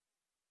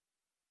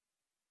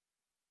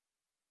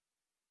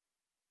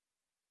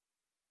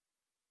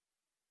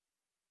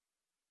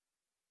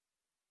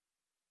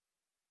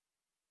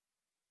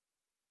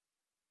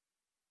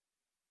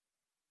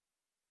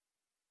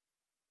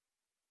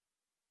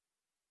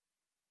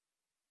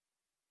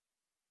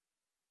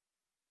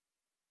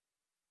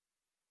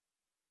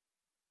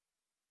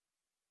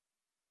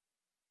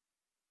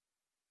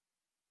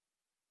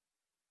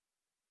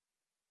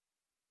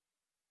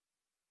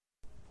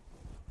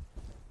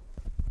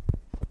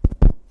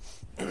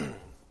Good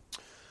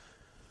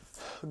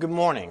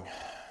morning.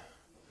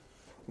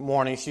 Good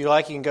morning. If you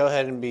like, you can go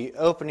ahead and be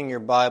opening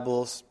your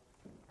Bibles.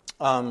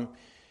 You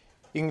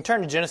can turn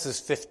to Genesis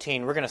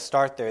 15. We're going to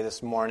start there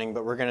this morning,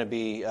 but we're going to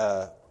be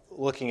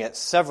looking at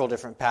several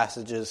different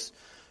passages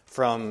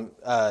from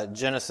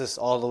Genesis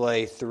all the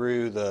way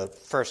through the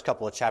first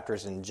couple of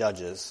chapters in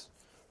Judges.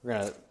 We're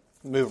going to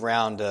move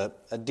around a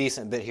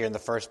decent bit here in the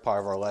first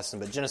part of our lesson,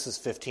 but Genesis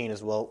 15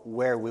 is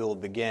where we will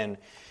begin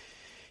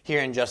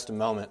here in just a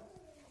moment.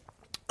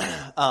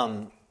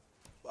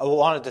 I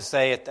wanted to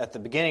say at the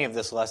beginning of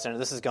this lesson,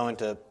 this is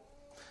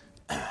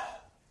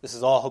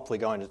all hopefully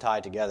going to tie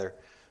together.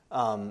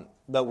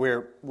 But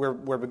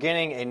we're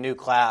beginning a new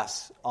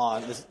class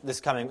on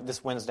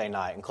this Wednesday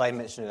night, and Clay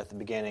mentioned it at the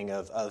beginning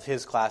of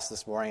his class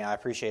this morning. I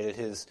appreciated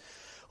his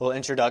little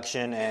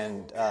introduction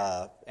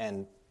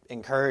and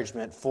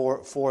encouragement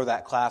for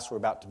that class we're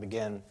about to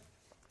begin.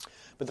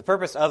 But the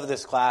purpose of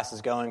this class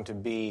is going to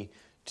be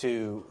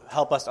to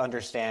help us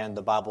understand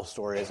the Bible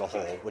story as a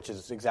whole, which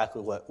is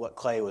exactly what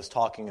Clay was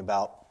talking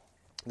about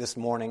this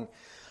morning,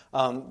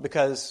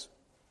 because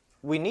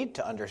we need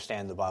to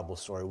understand the Bible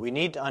story. We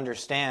need to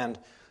understand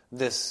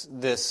this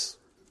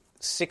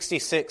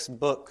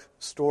 66-book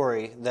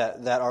story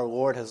that our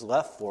Lord has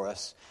left for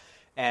us,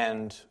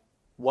 and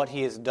what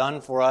He has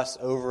done for us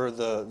over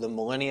the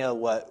millennia,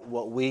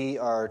 what we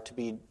are to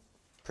be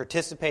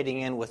participating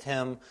in with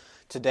Him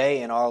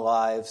today in our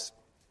lives.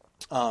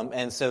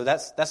 And so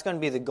that's going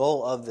to be the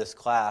goal of this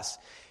class,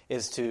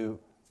 is to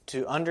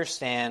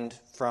understand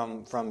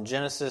from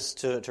Genesis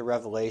to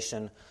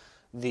Revelation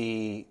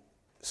the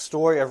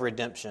story of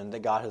redemption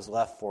that God has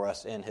left for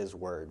us in His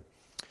Word,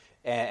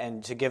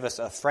 and to give us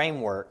a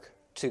framework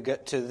to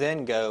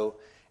then go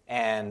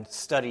and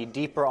study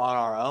deeper on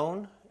our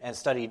own and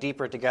study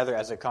deeper together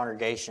as a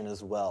congregation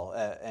as well,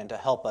 and to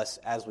help us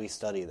as we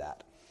study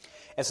that.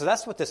 And so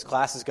that's what this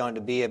class is going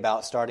to be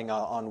about, starting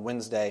on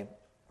Wednesday.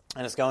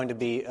 And it's going to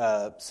be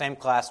same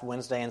class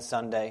Wednesday and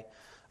Sunday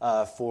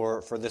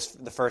for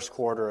the first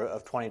quarter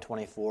of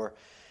 2024.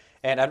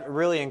 And I'd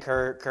really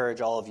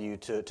encourage all of you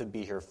to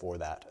be here for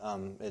that.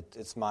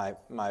 It's my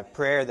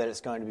prayer that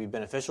it's going to be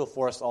beneficial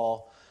for us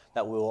all,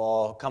 that we will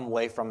all come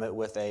away from it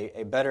with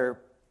a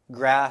better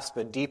grasp,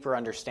 a deeper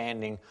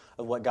understanding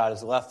of what God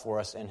has left for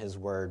us in His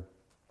Word.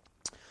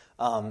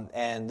 And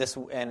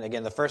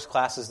again, the first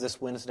class is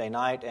this Wednesday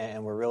night,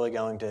 and we're really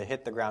going to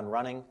hit the ground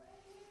running.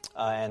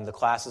 And the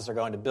classes are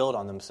going to build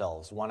on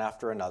themselves, one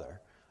after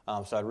another.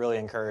 So I'd really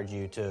encourage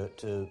you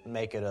to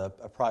make it a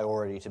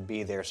priority to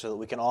be there, so that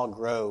we can all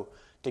grow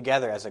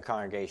together as a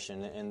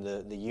congregation in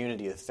the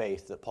unity of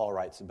faith that Paul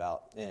writes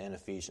about in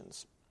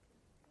Ephesians.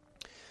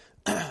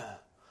 What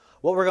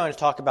we're going to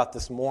talk about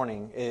this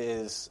morning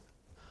is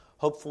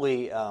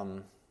hopefully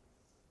it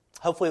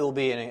will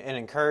be an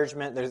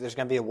encouragement. There's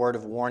going to be a word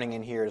of warning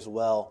in here as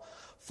well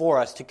for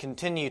us to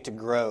continue to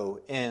grow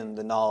in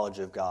the knowledge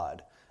of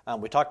God.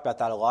 We talked about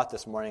that a lot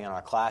this morning in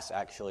our class,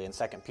 actually, in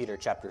 2 Peter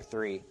chapter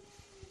 3.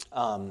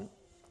 And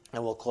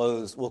we'll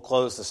close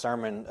the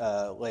sermon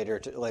later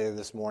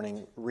this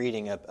morning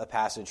reading a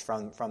passage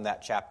from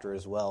that chapter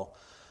as well.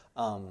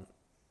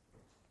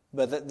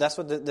 But that's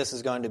what this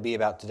is going to be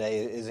about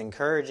today, is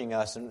encouraging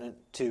us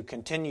to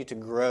continue to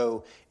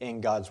grow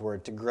in God's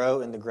Word, to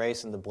grow in the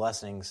grace and the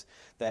blessings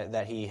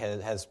that He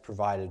has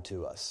provided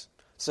to us.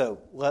 So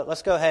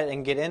let's go ahead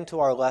and get into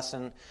our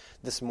lesson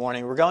this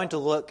morning. We're going to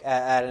look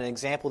at an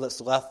example that's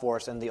left for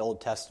us in the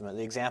Old Testament,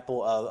 the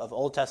example of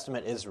Old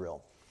Testament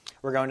Israel.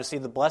 We're going to see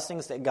the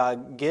blessings that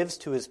God gives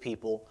to His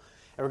people,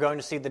 and we're going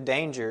to see the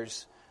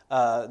dangers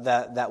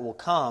that will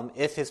come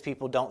if His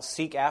people don't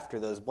seek after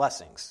those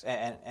blessings.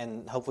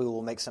 And hopefully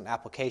we'll make some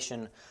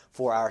application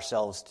for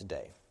ourselves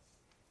today.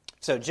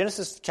 So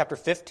Genesis chapter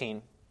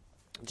 15,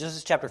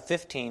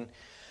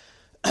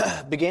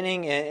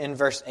 beginning in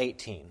verse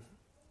 18.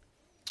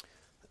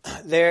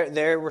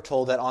 There we're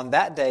told that on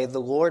that day the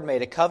Lord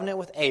made a covenant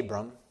with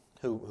Abram,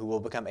 who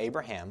will become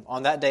Abraham.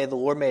 On that day the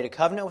Lord made a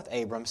covenant with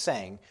Abram,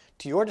 saying,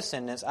 "To your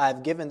descendants I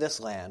have given this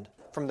land,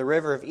 from the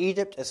river of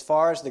Egypt as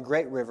far as the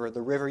great river,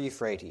 the river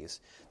Euphrates,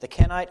 the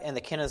Kenite and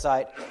the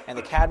Kenizzite and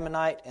the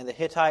Cadmonite and the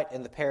Hittite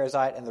and the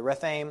Perizzite and the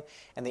Rephaim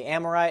and the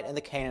Amorite and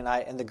the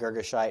Canaanite and the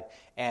Girgashite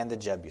and the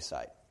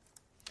Jebusite."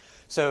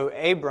 So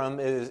Abram,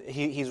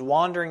 he's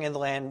wandering in the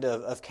land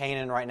of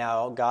Canaan right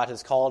now. God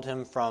has called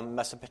him from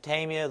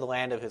Mesopotamia, the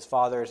land of his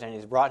fathers, and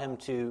He's brought him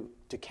to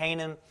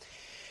Canaan.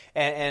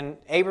 And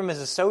Abram is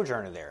a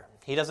sojourner there.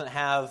 He doesn't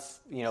have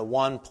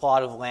one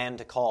plot of land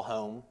to call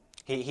home.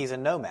 He's a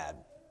nomad.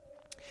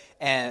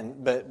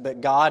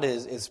 But God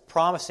is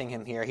promising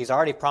him here. He's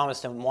already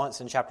promised him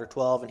once in chapter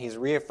 12, and He's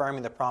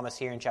reaffirming the promise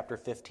here in chapter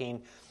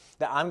 15,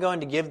 that I'm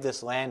going to give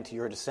this land to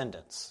your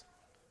descendants.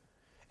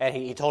 And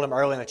he told him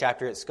early in the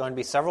chapter it's going to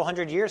be several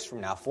hundred years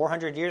from now,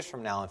 400 years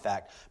from now, in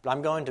fact. But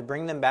I'm going to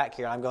bring them back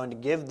here. I'm going to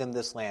give them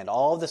this land.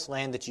 All of this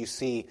land that you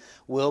see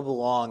will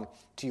belong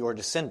to your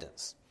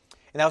descendants.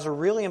 And that was a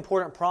really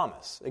important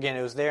promise. Again,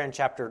 it was there in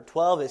chapter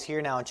 12. It's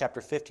here now in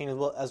chapter 15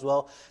 as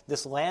well.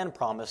 This land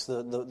promise,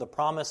 the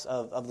promise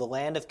of the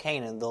land of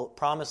Canaan, the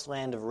promised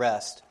land of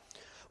rest,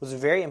 was a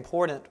very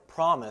important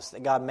promise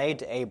that God made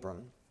to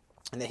Abram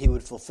and that he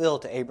would fulfill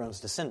to Abram's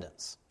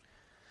descendants.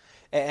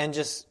 And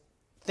just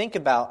think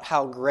about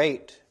how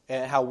great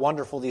and how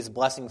wonderful these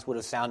blessings would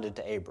have sounded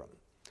to Abram.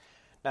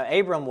 Now,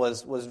 Abram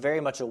was very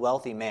much a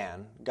wealthy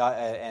man,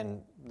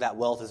 and that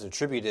wealth is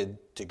attributed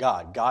to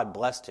God. God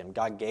blessed him.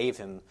 God gave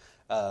him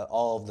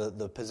all of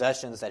the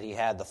possessions that he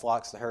had, the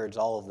flocks, the herds,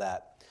 all of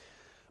that.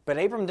 But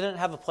Abram didn't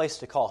have a place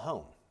to call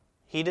home.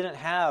 He didn't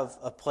have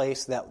a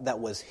place that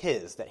was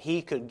his, that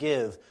he could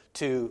give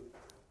to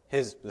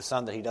the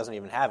son that he doesn't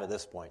even have at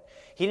this point.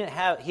 He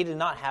did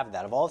not have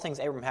that. Of all the things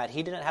Abram had,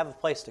 he didn't have a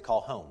place to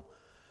call home.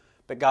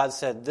 But God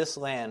said, this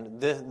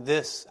land,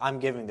 this I'm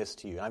giving this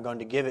to you. I'm going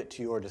to give it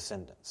to your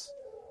descendants.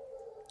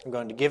 I'm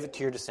going to give it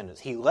to your descendants.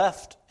 He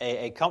left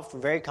a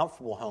very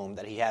comfortable home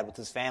that he had with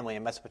his family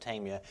in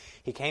Mesopotamia.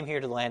 He came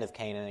here to the land of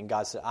Canaan, and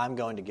God said, I'm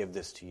going to give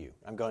this to you.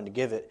 I'm going to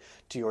give it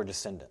to your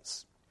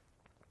descendants.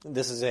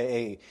 This is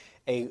a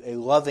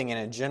loving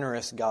and a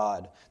generous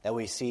God that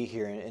we see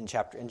here in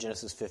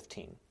Genesis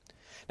 15.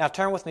 Now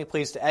turn with me,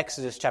 please, to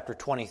Exodus chapter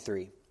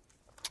 23.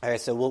 All right,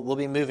 so we'll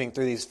be moving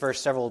through these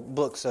first several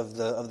books of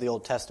the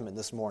Old Testament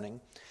this morning.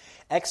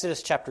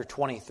 Exodus chapter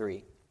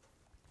 23.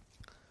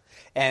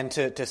 And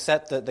to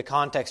set the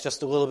context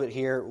just a little bit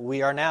here,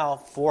 we are now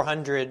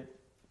 400,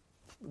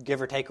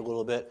 give or take a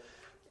little bit,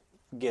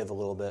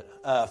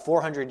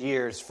 400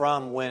 years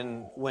from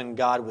when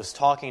God was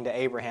talking to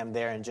Abraham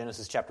there in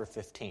Genesis chapter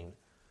 15.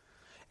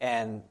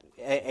 And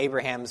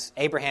Abraham's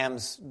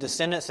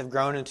descendants have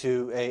grown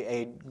into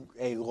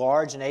a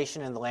large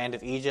nation in the land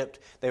of Egypt.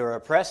 They were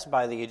oppressed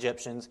by the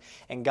Egyptians,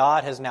 and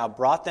God has now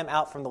brought them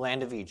out from the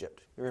land of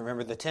Egypt. You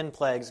remember the 10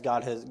 plagues.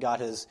 God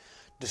has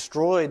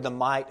destroyed the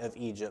might of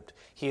Egypt.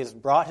 He has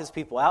brought his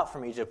people out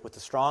from Egypt with a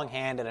strong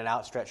hand and an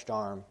outstretched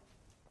arm,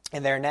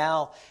 and they're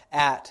now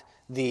at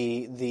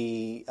Mount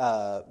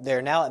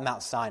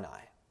Sinai.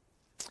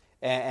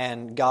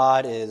 And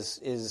God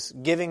is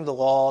giving the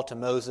law to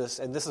Moses,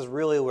 and this is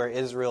really where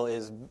Israel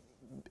is.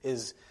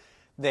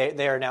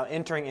 They are now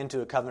entering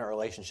into a covenant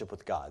relationship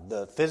with God.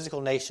 The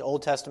physical nation,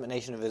 Old Testament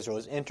nation of Israel,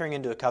 is entering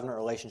into a covenant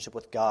relationship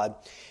with God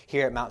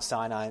here at Mount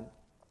Sinai.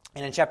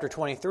 And in chapter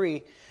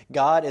 23,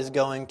 God is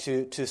going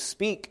to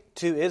speak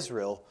to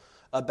Israel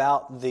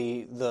about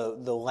the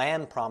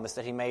land promise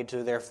that he made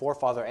to their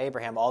forefather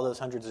Abraham all those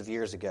hundreds of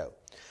years ago.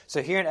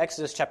 So here in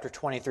Exodus chapter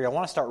 23, I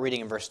want to start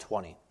reading in verse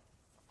 20.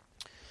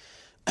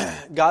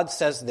 God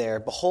says there,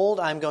 "Behold,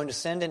 I am going to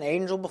send an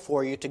angel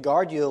before you to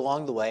guard you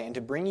along the way and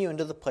to bring you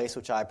into the place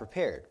which I have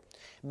prepared.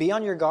 Be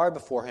on your guard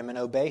before him and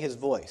obey his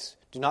voice.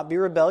 Do not be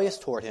rebellious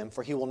toward him,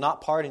 for he will not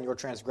pardon your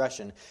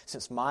transgression,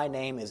 since my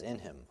name is in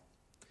him.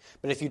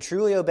 But if you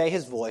truly obey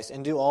his voice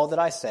and do all that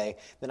I say,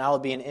 then I will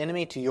be an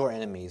enemy to your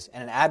enemies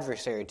and an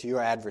adversary to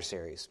your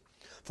adversaries.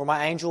 For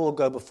my angel will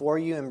go before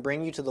you and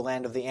bring you to the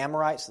land of the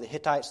Amorites, the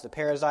Hittites, the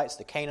Perizzites,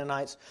 the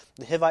Canaanites,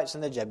 the Hivites,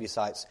 and the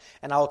Jebusites,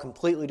 and I will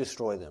completely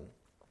destroy them.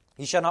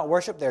 You shall not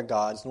worship their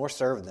gods, nor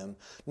serve them,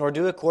 nor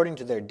do according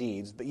to their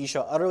deeds, but you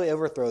shall utterly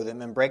overthrow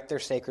them and break their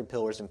sacred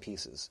pillars in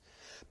pieces.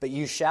 But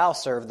you shall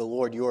serve the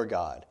Lord your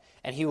God,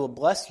 and he will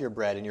bless your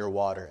bread and your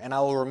water, and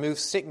I will remove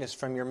sickness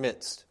from your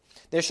midst.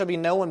 There shall be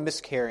no one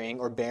miscarrying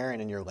or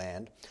barren in your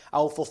land. I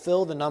will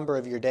fulfill the number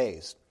of your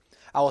days.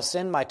 I will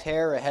send my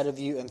terror ahead of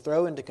you and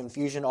throw into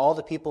confusion all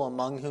the people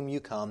among whom you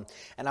come,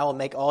 and I will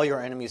make all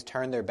your enemies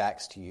turn their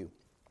backs to you.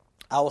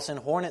 I will send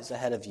hornets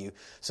ahead of you,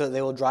 so that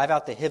they will drive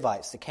out the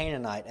Hivites, the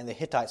Canaanite, and the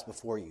Hittites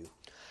before you.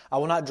 I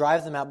will not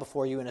drive them out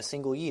before you in a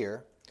single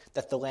year,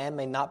 that the land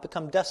may not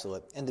become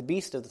desolate, and the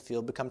beasts of the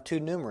field become too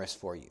numerous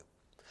for you.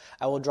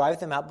 I will drive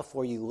them out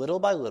before you little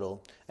by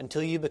little,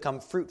 until you become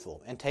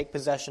fruitful, and take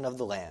possession of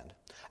the land.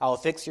 I will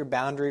fix your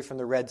boundary from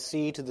the Red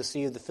Sea to the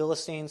Sea of the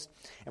Philistines,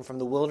 and from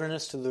the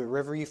wilderness to the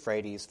river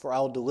Euphrates, for I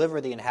will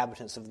deliver the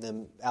inhabitants of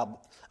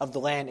the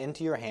land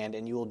into your hand,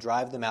 and you will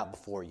drive them out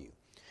before you.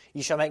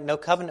 You shall make no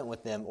covenant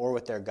with them or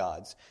with their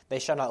gods. They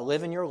shall not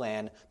live in your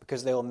land,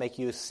 because they will make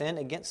you sin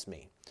against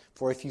me.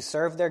 For if you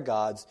serve their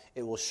gods,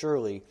 it will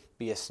surely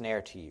be a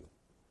snare to you."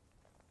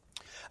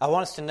 I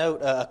want us to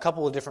note a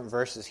couple of different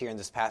verses here in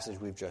this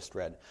passage we've just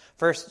read.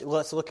 First,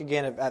 let's look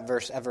again at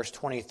verse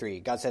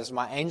 23. God says,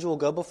 "My angel will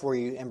go before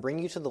you and bring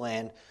you to the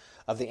land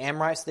of the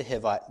Amorites, the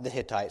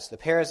Hittites, the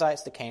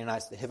Perizzites, the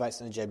Canaanites, the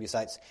Hivites, and the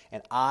Jebusites,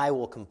 and I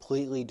will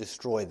completely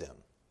destroy them."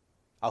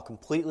 I'll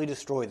completely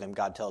destroy them,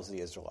 God tells the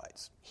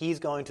Israelites. He's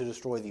going to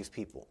destroy these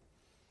people.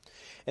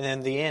 And then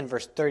the end,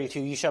 verse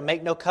 32, "You shall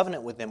make no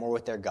covenant with them or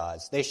with their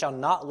gods. They shall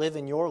not live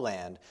in your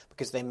land,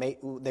 because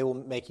they will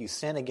make you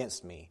sin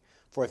against me.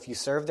 For if you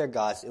serve their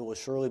gods, it will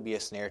surely be a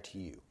snare to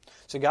you."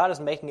 So God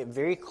is making it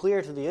very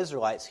clear to the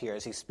Israelites here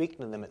as he's speaking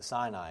to them at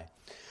Sinai.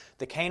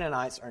 The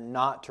Canaanites are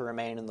not to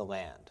remain in the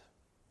land.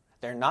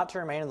 They're not to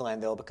remain in the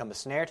land. They will become a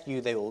snare to you.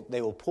 They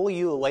will pull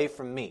you away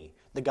from me,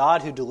 the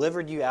God who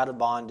delivered you out of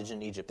bondage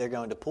in Egypt. They're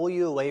going to pull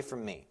you away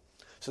from me.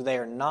 So they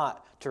are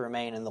not to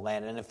remain in the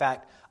land. And in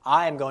fact,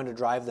 I am going to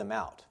drive them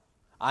out.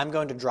 I'm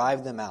going to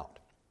drive them out.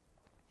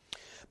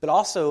 But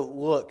also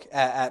look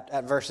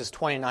at verses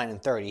 29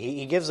 and 30.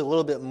 He gives a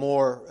little bit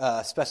more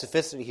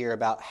specificity here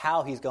about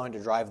how he's going to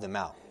drive them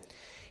out.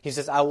 He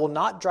says, I will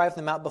not drive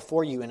them out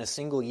before you in a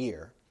single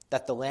year,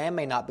 that the land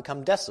may not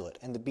become desolate,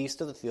 and the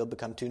beasts of the field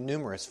become too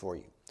numerous for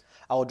you.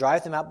 I will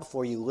drive them out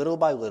before you little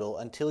by little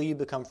until you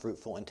become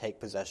fruitful and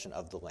take possession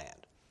of the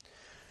land.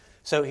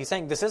 So he's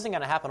saying this isn't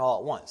going to happen all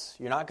at once.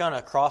 You're not going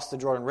to cross the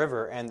Jordan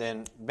River and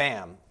then,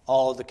 bam,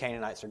 all of the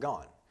Canaanites are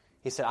gone.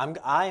 He said,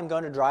 I am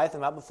going to drive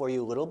them out before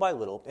you little by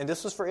little. And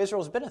this was for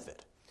Israel's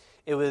benefit.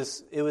 It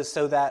was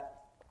so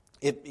that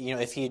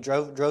if he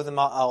drove them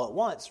all at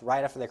once,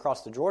 right after they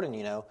crossed the Jordan,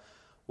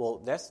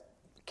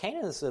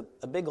 Canaan is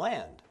a big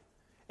land.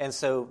 And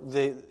so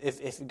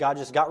if God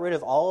just got rid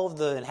of all of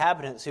the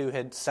inhabitants who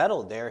had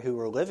settled there, who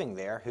were living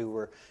there, who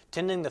were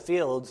tending the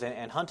fields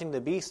and hunting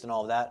the beast and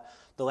all of that,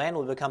 the land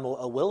would become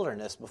a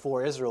wilderness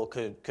before Israel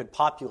could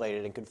populate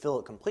it and could fill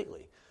it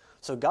completely.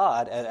 So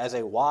God, as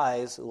a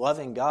wise,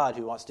 loving God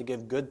who wants to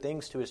give good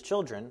things to his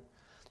children,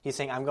 he's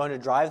saying, I'm going to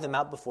drive them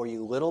out before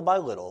you little by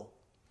little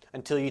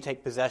until you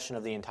take possession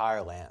of the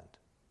entire land.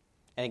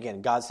 And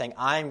again, God's saying,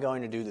 I'm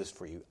going to do this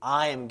for you.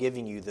 I am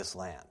giving you this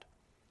land.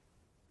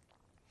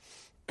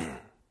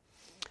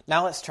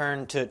 Now let's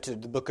turn to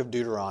the book of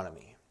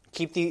Deuteronomy.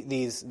 Keep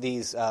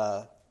these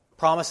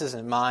promises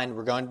in mind.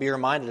 We're going to be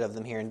reminded of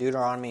them here in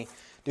Deuteronomy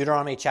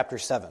chapter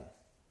 7.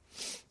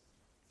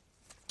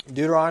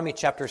 Deuteronomy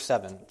chapter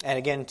 7. And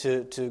again,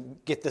 to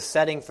get the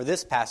setting for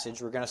this passage,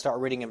 we're going to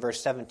start reading in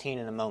verse 17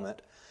 in a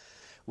moment.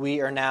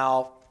 We are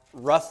now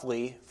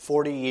roughly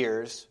 40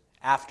 years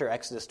after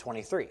Exodus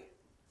 23.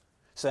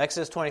 So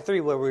Exodus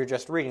 23, where we were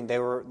just reading,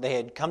 they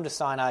had come to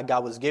Sinai,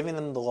 God was giving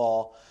them the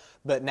law,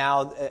 but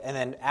now, and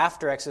then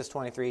after Exodus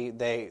 23,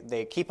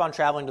 they keep on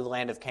traveling to the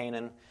land of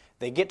Canaan.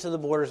 They get to the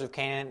borders of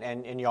Canaan,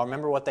 and y'all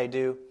remember what they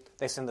do?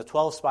 They send the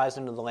 12 spies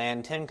into the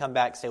land, 10 come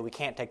back and say, we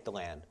can't take the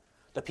land.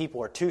 The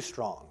people are too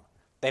strong.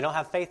 They don't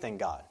have faith in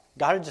God.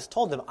 God had just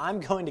told them,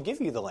 I'm going to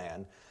give you the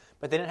land,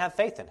 but they didn't have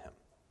faith in him.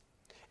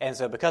 And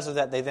so because of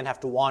that, they then have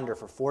to wander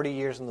for 40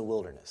 years in the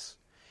wilderness.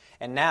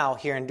 And now,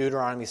 here in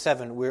Deuteronomy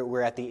 7,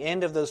 we're at the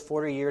end of those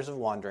 40 years of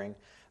wandering.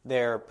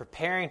 They're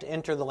preparing to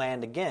enter the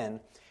land again,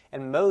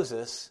 and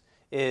Moses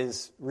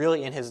is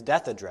really in his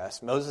death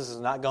address. Moses is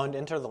not going to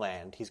enter the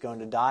land. He's going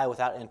to die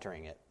without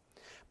entering it.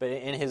 But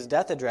in his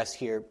death address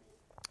here,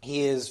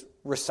 he is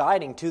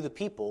reciting to the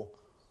people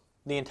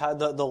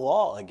the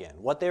law again.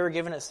 What they were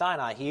given at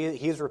Sinai, he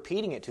is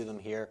repeating it to them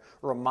here,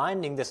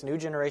 reminding this new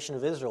generation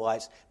of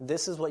Israelites,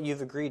 this is what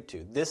you've agreed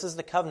to. This is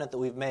the covenant that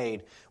we've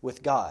made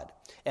with God.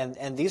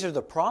 And these are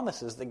the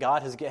promises that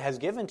God has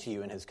given to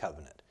you in his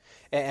covenant.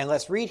 And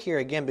let's read here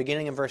again,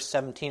 beginning in verse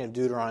 17 of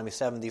Deuteronomy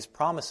 7, these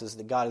promises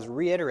that God is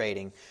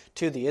reiterating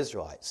to the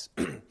Israelites.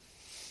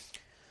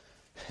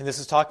 And this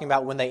is talking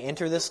about when they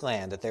enter this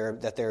land that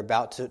they're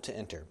about to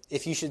enter.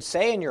 If you should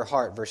say in your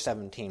heart, verse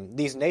 17,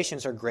 these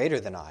nations are greater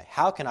than I.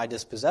 How can I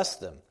dispossess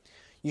them?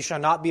 You shall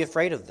not be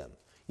afraid of them.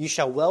 You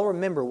shall well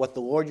remember what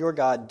the Lord your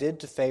God did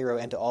to Pharaoh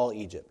and to all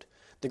Egypt,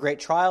 the great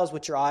trials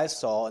which your eyes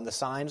saw, and the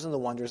signs and the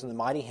wonders and the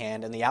mighty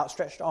hand and the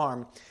outstretched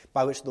arm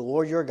by which the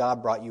Lord your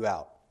God brought you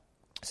out.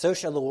 So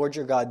shall the Lord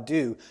your God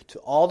do to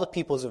all the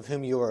peoples of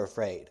whom you are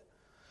afraid.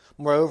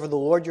 Moreover, the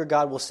Lord your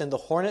God will send the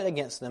hornet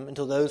against them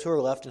until those who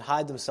are left and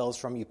hide themselves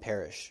from you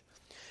perish.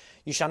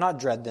 You shall not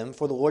dread them,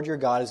 for the Lord your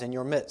God is in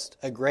your midst,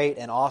 a great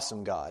and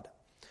awesome God.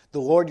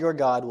 The Lord your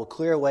God will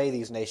clear away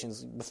these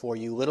nations before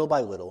you little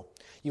by little.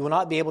 You will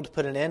not be able to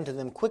put an end to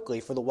them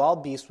quickly, for the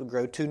wild beasts would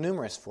grow too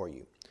numerous for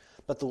you.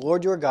 But the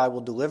Lord your God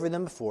will deliver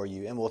them before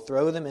you, and will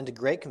throw them into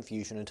great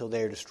confusion until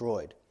they are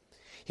destroyed.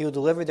 He will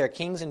deliver their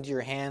kings into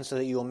your hands, so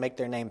that you will make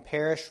their name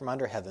perish from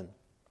under heaven.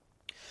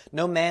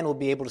 No man will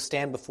be able to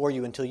stand before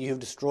you until you have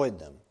destroyed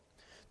them.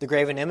 The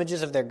graven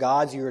images of their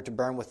gods you are to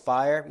burn with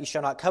fire. You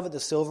shall not covet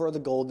the silver or the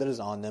gold that is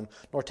on them,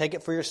 nor take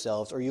it for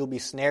yourselves, or you will be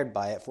snared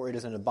by it, for it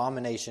is an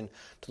abomination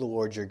to the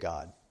Lord your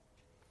God.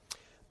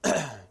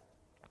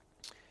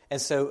 And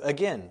so,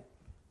 again,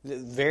 the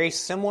very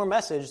similar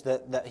message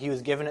that he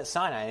was given at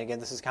Sinai. And again,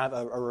 this is kind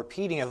of a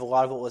repeating of a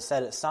lot of what was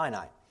said at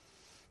Sinai.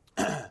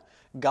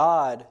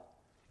 God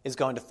is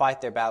going to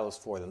fight their battles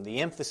for them. The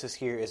emphasis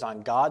here is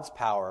on God's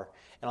power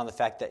and on the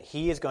fact that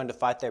he is going to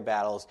fight their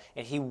battles,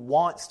 and he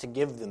wants to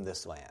give them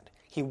this land.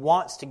 He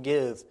wants to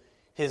give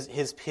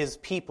his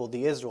people,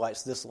 the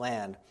Israelites, this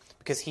land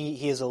because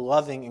he is a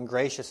loving and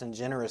gracious and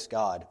generous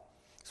God.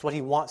 It's what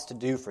he wants to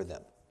do for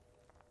them.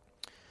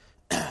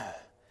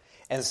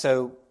 And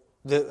so,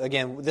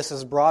 again, this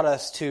has brought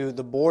us to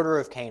the border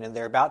of Canaan.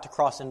 They're about to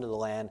cross into the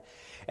land.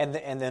 And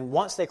then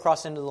once they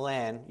cross into the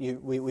land,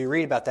 we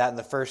read about that in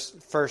the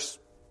first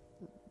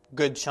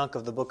good chunk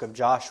of the book of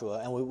Joshua,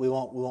 and we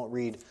won't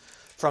read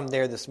from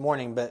there this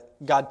morning, but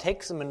God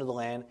takes them into the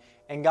land,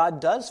 and God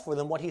does for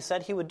them what he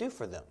said he would do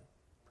for them.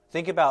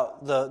 Think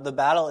about the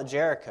battle at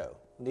Jericho.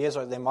 The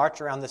Israelites, they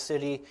march around the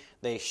city,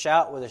 they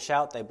shout with a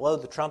shout, they blow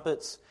the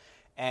trumpets,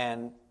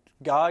 and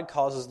God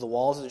causes the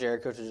walls of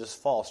Jericho to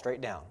just fall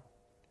straight down.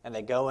 And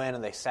they go in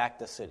and they sack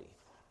the city.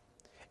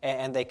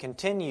 And they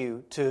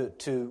continue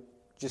to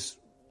just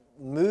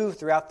move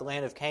throughout the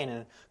land of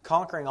Canaan,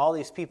 conquering all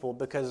these people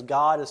because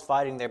God is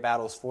fighting their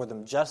battles for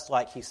them, just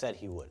like he said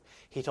he would.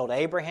 He told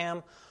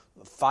Abraham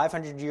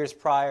 500 years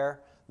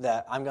prior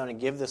that I'm going to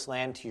give this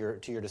land to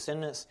your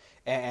descendants,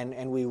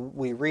 and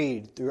we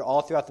read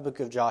all throughout the book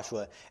of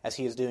Joshua as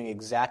he is doing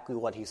exactly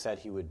what he said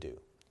he would do.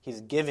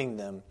 He's giving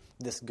them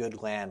this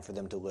good land for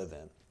them to live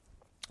in.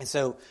 And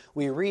so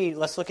we read,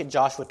 let's look at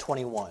Joshua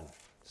 21.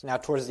 So now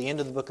towards the end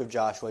of the book of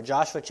Joshua,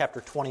 Joshua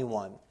chapter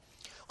 21.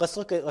 Let's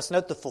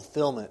note the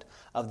fulfillment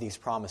of these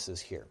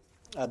promises here.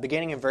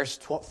 Beginning in verse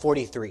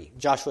 43,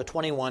 Joshua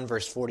 21,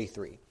 verse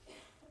 43.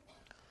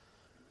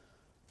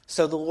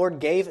 So the Lord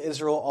gave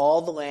Israel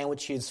all the land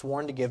which he had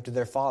sworn to give to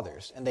their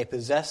fathers, and they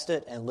possessed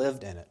it and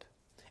lived in it.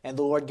 And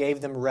the Lord gave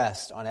them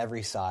rest on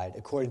every side,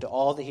 according to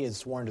all that he had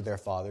sworn to their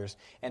fathers,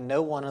 and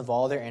no one of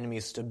all their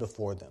enemies stood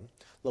before them.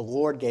 The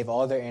Lord gave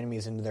all their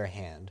enemies into their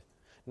hand.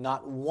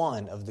 Not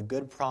one of the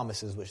good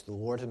promises which the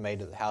Lord had made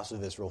to the house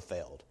of Israel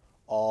failed.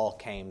 All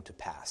came to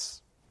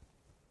pass.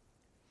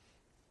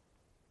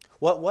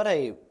 What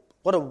a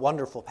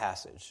wonderful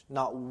passage.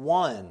 Not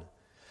one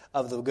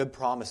of the good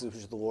promises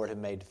which the Lord had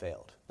made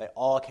failed. They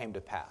all came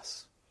to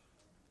pass.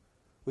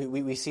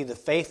 We see the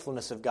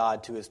faithfulness of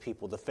God to his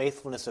people, the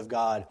faithfulness of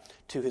God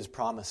to his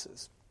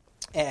promises.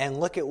 And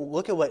look at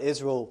what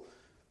Israel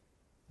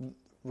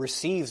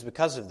receives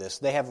because of this.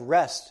 They have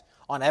rest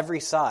on every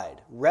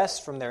side,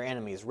 rest from their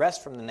enemies,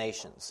 rest from the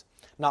nations.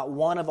 Not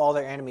one of all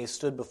their enemies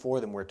stood before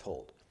them, we're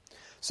told.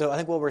 So I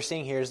think what we're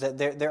seeing here is that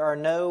there are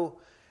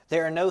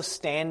no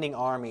standing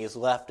armies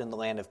left in the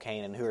land of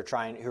Canaan who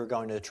are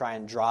going to try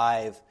and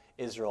drive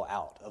Israel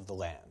out of the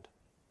land.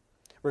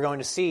 We're going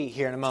to see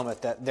here in a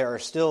moment that there are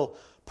still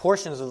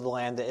portions of the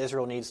land that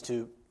Israel needs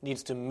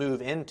to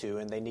move into,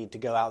 and they need to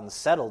go out and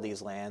settle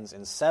these lands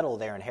and settle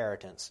their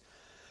inheritance.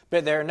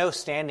 But there are no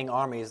standing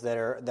armies that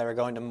are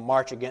going to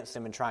march against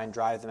them and try and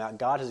drive them out.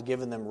 God has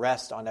given them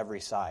rest on every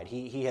side.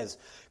 He has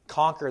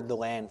conquered the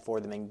land for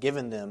them and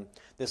given them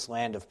this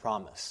land of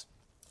promise.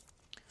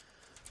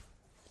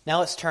 Now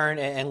let's turn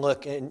and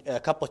look in a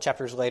couple of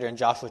chapters later in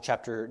Joshua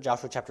chapter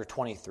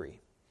 23.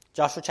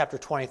 Joshua chapter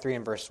 23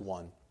 and verse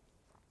 1.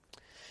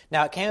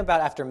 Now it came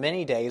about after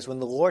many days when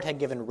the Lord had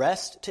given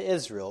rest to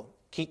Israel.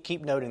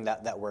 Keep noting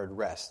that word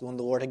rest. When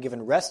the Lord had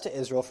given rest to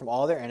Israel from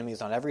all their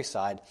enemies on every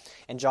side,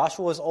 and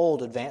Joshua was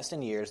old, advanced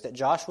in years, that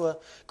Joshua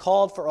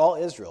called for all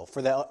Israel,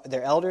 for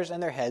their elders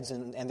and their heads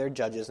and their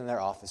judges and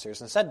their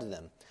officers, and said to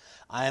them,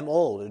 I am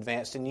old,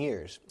 advanced in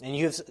years, and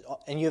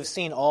you have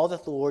seen all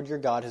that the Lord your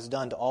God has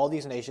done to all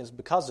these nations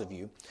because of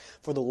you,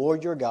 for the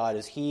Lord your God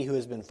is he who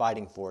has been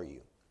fighting for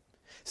you.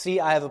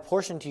 See, I have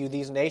apportioned to you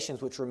these nations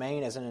which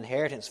remain as an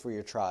inheritance for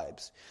your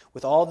tribes,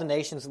 with all the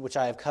nations which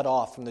I have cut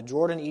off, from the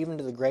Jordan even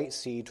to the great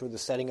sea, toward the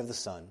setting of the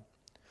sun.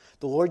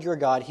 The Lord your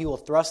God, he will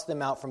thrust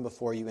them out from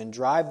before you, and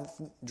drive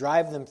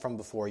them from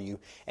before you,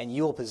 and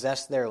you will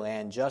possess their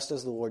land, just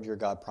as the Lord your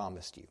God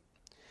promised you.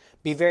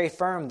 Be very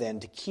firm, then,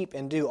 to keep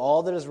and do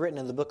all that is written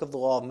in the book of the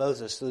law of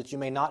Moses, so that you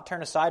may not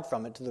turn aside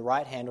from it to the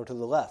right hand or to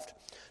the left,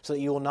 so that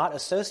you will not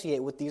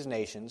associate with these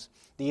nations,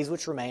 these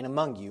which remain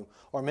among you,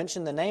 or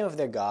mention the name of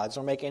their gods,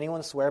 or make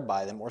anyone swear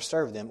by them, or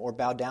serve them, or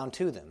bow down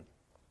to them.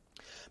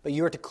 But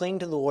you are to cling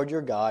to the Lord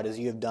your God as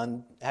you have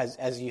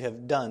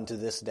done to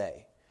this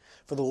day.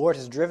 For the Lord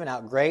has driven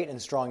out great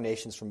and strong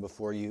nations from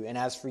before you, and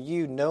as for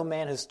you, no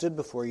man has stood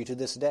before you to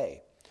this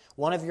day.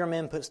 One of your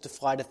men puts to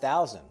flight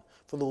 1,000,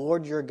 for the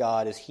Lord your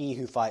God is he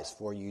who fights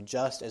for you,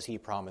 just as he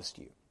promised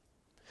you.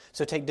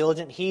 So take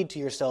diligent heed to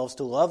yourselves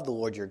to love the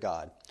Lord your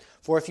God.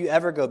 For if you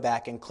ever go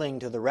back and cling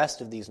to the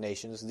rest of these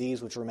nations,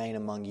 these which remain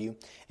among you,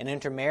 and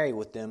intermarry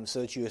with them,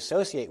 so that you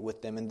associate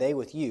with them and they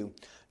with you,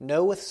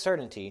 know with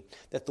certainty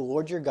that the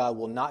Lord your God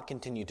will not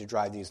continue to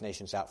drive these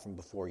nations out from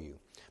before you.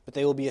 But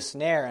they will be a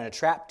snare and a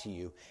trap to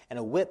you, and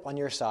a whip on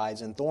your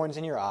sides and thorns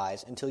in your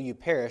eyes, until you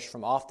perish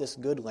from off this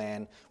good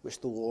land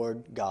which the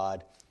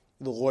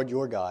Lord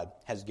your God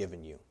has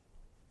given you.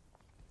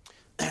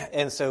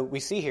 And so we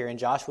see here in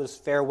Joshua's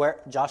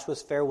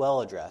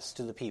farewell address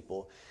to the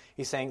people,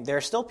 he's saying there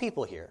are still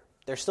people here.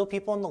 There are still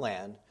people in the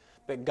land,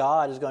 but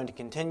God is going to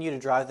continue to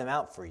drive them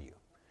out for you.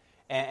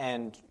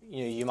 And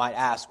you might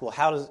ask, well,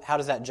 how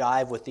does that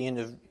jive with the end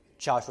of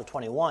Joshua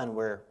 21,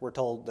 where we're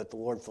told that the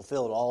Lord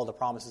fulfilled all the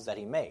promises that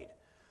he made?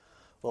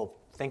 Well,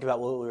 think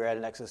about what we read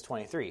in Exodus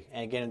 23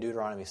 and again in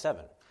Deuteronomy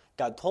 7.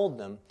 God told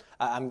them,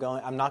 I'm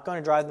not going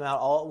to drive them out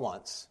all at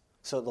once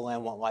so that the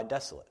land won't lie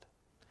desolate.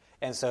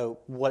 And so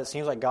what it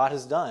seems like God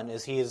has done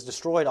is he has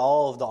destroyed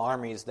all of the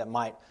armies that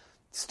might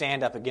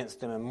stand up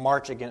against them and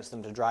march against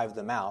them to drive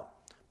them out.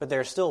 But there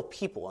are still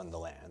people in the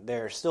land.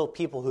 There are still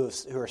people who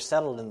are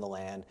settled in the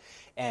land.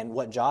 And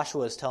what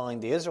Joshua is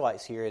telling the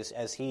Israelites here is,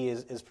 as he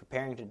is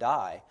preparing to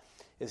die,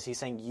 is he's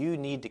saying you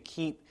need to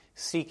keep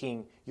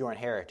seeking your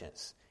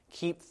inheritance.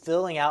 Keep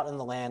filling out in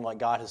the land like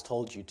God has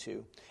told you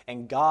to.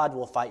 And God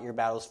will fight your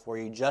battles for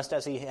you just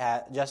as he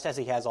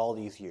has all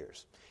these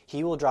years.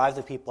 He will drive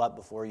the people up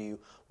before you.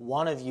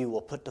 One of you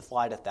will put to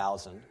flight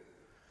 1,000.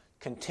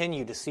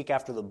 Continue to seek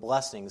after the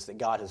blessings that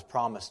God has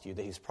promised you,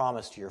 that he's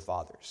promised to your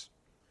fathers.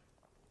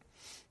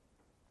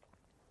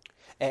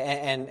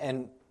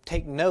 and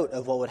take note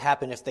of what would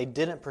happen if they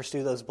didn't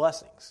pursue those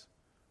blessings.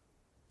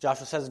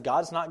 Joshua says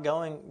God is not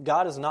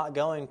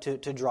going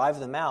to drive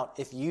them out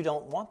if you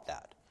don't want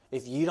that.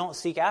 If you don't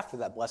seek after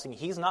that blessing,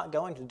 He's not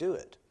going to do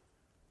it.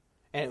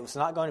 And it's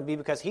not going to be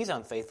because He's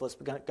unfaithful. It's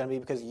going to be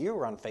because you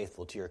were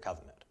unfaithful to your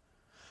covenant.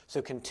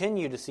 So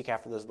continue to seek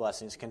after those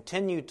blessings.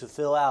 Continue to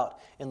fill out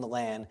in the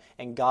land,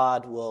 and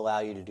God will allow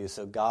you to do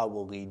so. God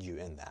will lead you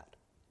in that.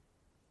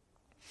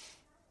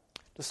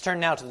 Let's turn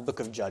now to the book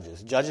of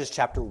Judges. Judges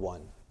chapter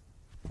 1.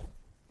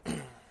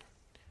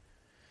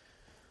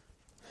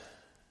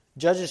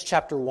 Judges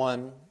chapter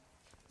 1,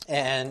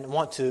 and I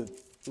want to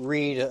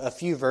read a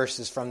few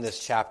verses from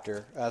this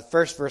chapter. The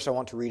first verse I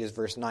want to read is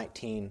verse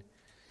 19. It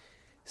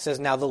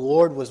says, "Now the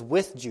Lord was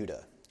with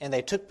Judah, and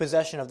they took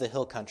possession of the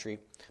hill country,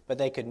 but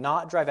they could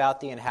not drive out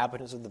the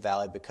inhabitants of the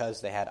valley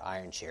because they had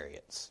iron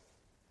chariots."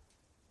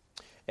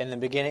 In the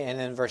beginning, and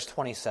then verse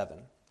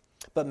 27.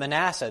 "But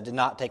Manasseh did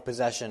not take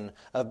possession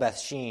of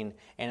Bethshean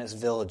and its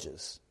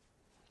villages."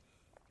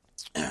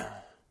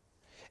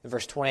 In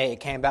verse 28,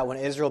 "It came about when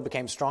Israel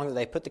became strong that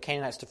they put the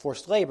Canaanites to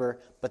forced labor,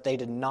 but they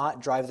did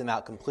not drive them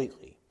out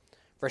completely."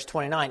 Verse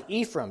 29,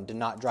 "Ephraim did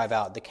not drive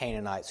out the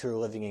Canaanites who were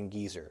living in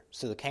Gezer,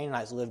 so the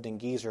Canaanites lived in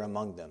Gezer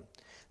among them.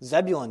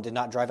 Zebulun did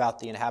not drive out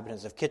the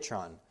inhabitants of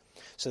Kitron,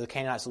 so the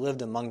Canaanites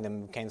lived among them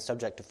and became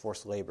subject to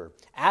forced labor.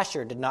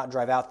 Asher did not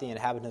drive out the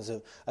inhabitants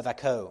of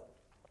Akko,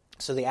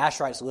 so the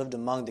Asherites lived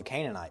among the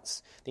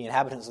Canaanites, the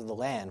inhabitants of the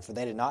land, for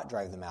they did not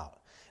drive them out.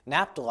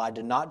 Naphtali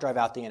did not drive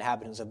out the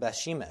inhabitants of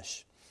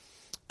Bethshemesh,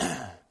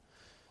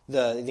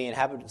 the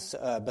inhabitants,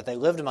 but they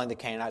lived among the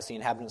Canaanites, the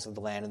inhabitants of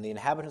the land, and the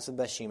inhabitants of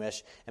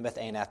Bethshemesh and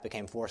Beth-Anath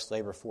became forced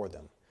labor for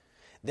them.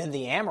 Then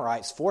the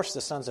Amorites forced the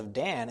sons of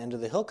Dan into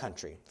the hill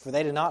country, for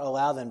they did not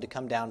allow them to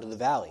come down to the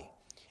valley.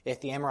 If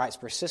the Amorites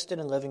persisted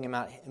in living in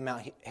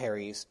Mount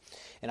Heres,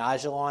 in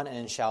Ajalon, and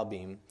in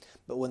Shalbim,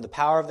 but when the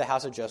power of the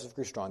house of Joseph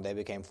grew strong, they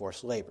became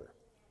forced labor."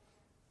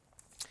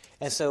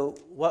 And so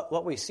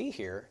what we see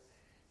here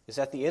is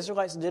that the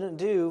Israelites didn't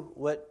do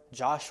what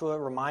Joshua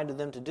reminded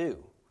them to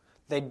do.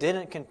 They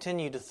didn't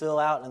continue to fill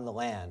out in the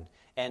land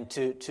and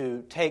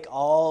to take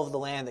all of the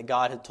land that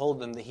God had told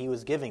them that He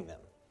was giving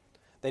them.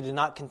 They did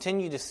not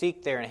continue to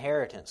seek their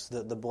inheritance,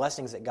 the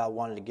blessings that God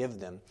wanted to give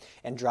them,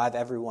 and drive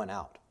everyone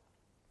out.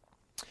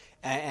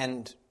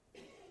 And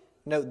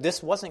no,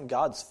 this wasn't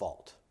God's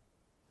fault.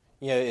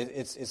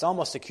 It's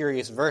almost a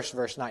curious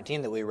verse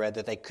 19 that we read,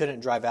 that they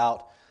couldn't drive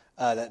out,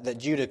 that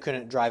Judah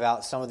couldn't drive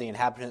out some of the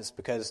inhabitants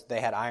because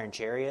they had iron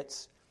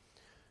chariots.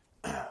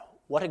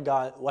 What had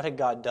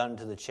God done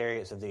to the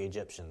chariots of the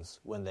Egyptians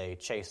when they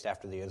chased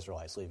after the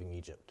Israelites leaving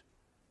Egypt?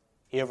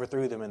 He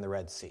overthrew them in the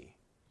Red Sea.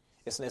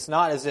 It's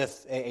not as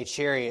if a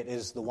chariot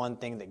is the one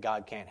thing that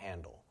God can't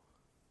handle.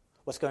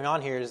 What's going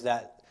on here is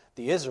that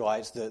the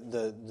Israelites,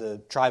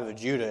 the tribe of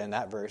Judah in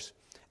that verse,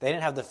 they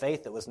didn't have the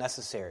faith that was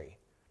necessary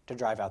to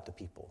drive out the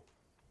people.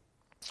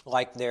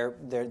 Like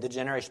the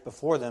generation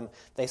before them,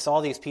 they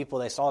saw these people,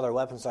 they saw their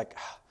weapons, like,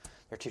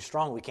 they're too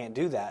strong, we can't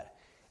do that.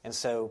 And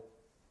so,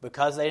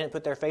 because they didn't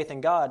put their faith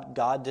in God,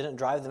 God didn't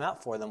drive them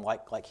out for them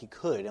like He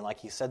could and like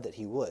He said that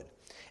He would.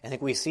 I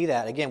think we see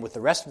that, again, with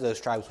the rest of those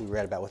tribes we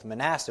read about, with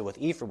Manasseh, with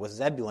Ephraim, with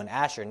Zebulun,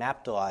 Asher,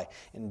 Naphtali,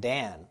 and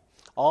Dan.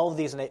 All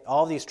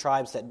of these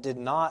tribes that did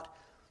not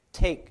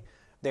take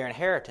their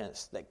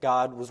inheritance that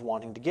God was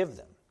wanting to give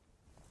them.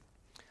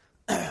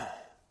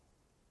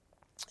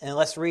 And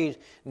let's read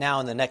now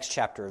in the next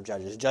chapter of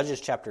Judges,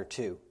 Judges chapter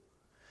 2.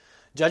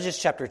 Judges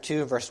chapter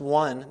 2, verse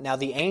 1, "Now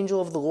the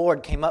angel of the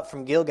Lord came up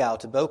from Gilgal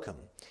to Bochum,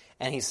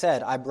 and he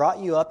said, I brought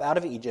you up out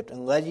of Egypt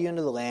and led you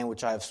into the land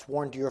which I have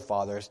sworn to your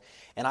fathers.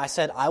 And I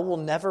said, I will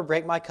never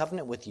break my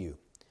covenant with you.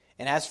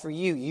 And as for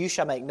you, you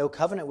shall make no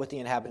covenant with the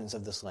inhabitants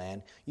of this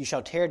land. You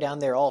shall tear down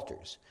their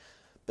altars.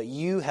 But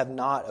you have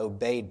not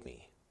obeyed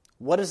me.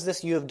 What is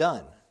this you have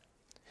done?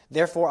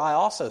 Therefore I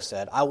also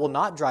said, I will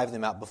not drive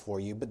them out before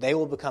you, but they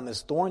will become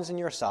as thorns in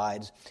your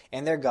sides,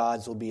 and their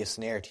gods will be a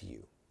snare to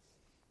you."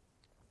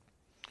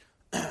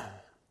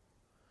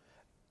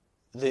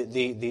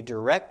 The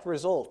direct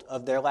result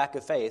of their lack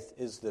of faith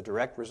is the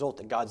direct result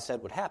that God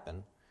said would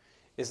happen,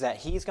 is that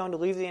He's going to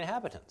leave the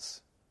inhabitants.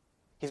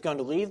 He's going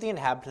to leave the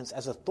inhabitants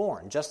as a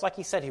thorn, just like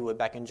He said He would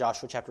back in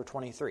Joshua chapter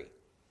 23.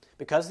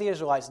 Because the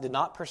Israelites did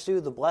not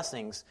pursue the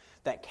blessings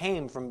that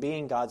came from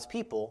being God's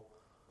people,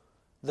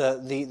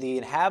 the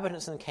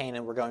inhabitants in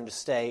Canaan were going to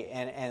stay,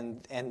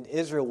 and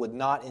Israel would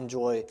not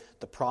enjoy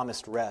the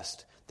promised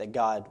rest that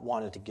God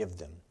wanted to give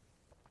them.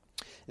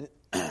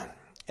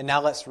 And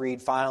now let's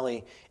read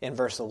finally in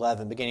verse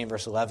 11, beginning in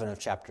verse 11 of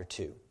chapter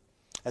 2,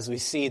 as we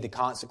see the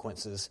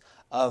consequences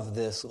of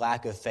this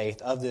lack of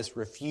faith, of this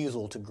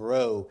refusal to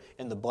grow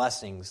in the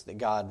blessings that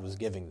God was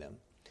giving them.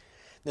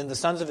 Then the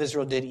sons of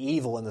Israel did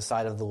evil in the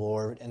sight of the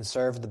Lord and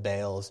served the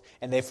Baals,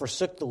 and they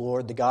forsook the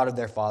Lord, the God of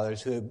their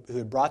fathers, who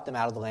had brought them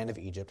out of the land of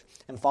Egypt,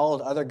 and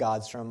followed other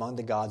gods from among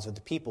the gods of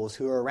the peoples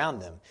who were around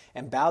them,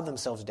 and bowed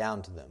themselves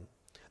down to them.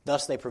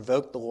 Thus they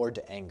provoked the Lord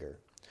to anger.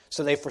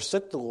 So they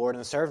forsook the Lord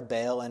and served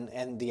Baal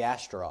and the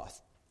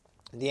Ashtaroth.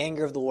 The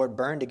anger of the Lord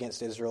burned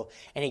against Israel,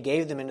 and he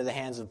gave them into the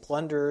hands of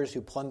plunderers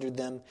who plundered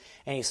them,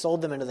 and he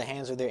sold them into the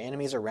hands of their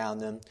enemies around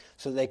them,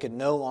 so that they could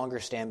no longer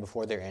stand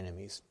before their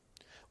enemies.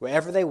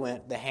 Wherever they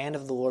went, the hand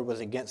of the Lord was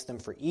against them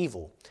for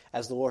evil,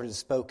 as the Lord had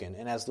spoken,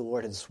 and as the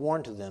Lord had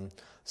sworn to them,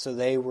 so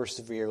they were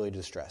severely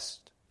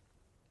distressed.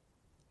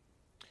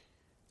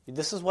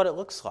 This is what it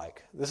looks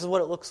like. This is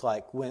what it looks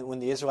like when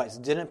the Israelites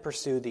didn't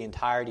pursue the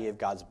entirety of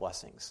God's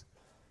blessings.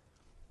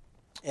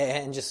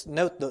 And just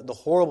note the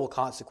horrible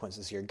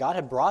consequences here. God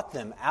had brought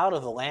them out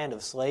of a land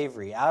of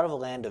slavery, out of a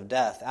land of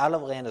death, out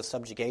of a land of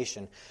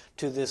subjugation,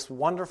 to this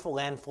wonderful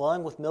land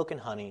flowing with milk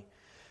and honey,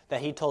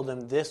 that he told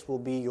them, this will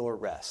be your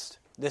rest.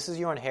 This is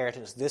your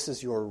inheritance. This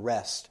is your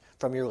rest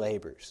from your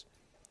labors.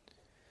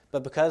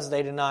 But because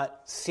they did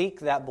not seek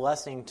that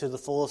blessing to the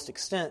fullest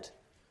extent,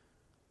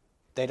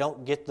 they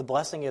don't get the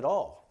blessing at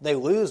all. They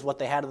lose what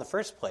they had in the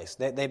first place.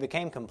 They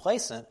became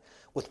complacent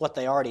with what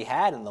they already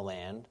had in the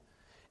land,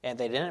 and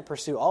they didn't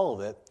pursue all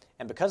of it.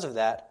 And because of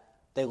that,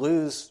 they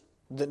lose.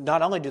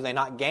 Not only do they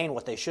not gain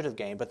what they should have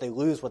gained, but they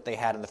lose what they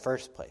had in the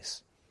first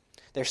place.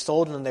 They're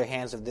sold into their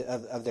hands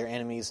of their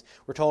enemies.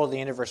 We're told at the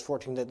end of verse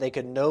 14 that they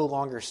could no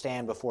longer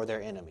stand before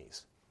their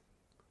enemies.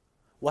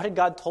 What had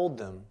God told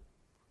them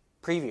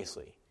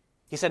previously?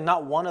 He said,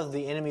 not one of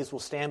the enemies will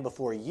stand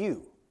before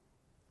you.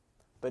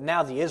 But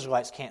now the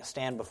Israelites can't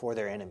stand before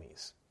their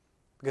enemies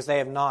because they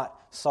have not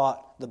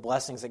sought the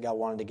blessings that God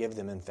wanted to give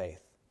them in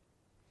faith.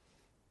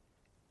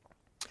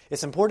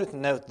 It's important to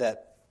note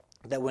that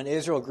when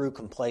Israel grew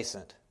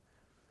complacent,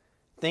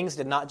 things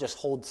did not just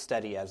hold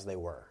steady as they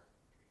were.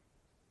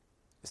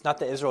 It's not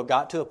that Israel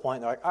got to a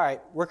point, they're like, all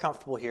right, we're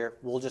comfortable here.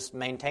 We'll just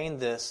maintain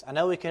this. I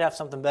know we could have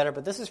something better,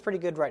 but this is pretty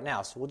good right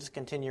now, so we'll just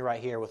continue right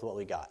here with what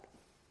we got.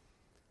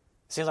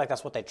 It seems like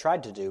that's what they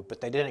tried to do, but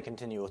they didn't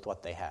continue with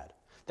what they had.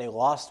 They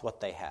lost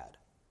what they had.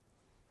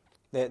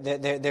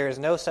 There is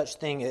no such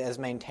thing as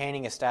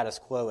maintaining a status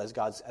quo as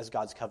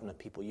God's covenant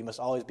people. You must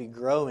always be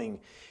growing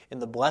in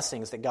the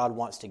blessings that God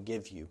wants to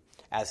give you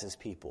as his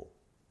people.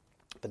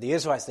 But the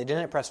Israelites, they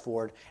didn't press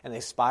forward, and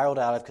they spiraled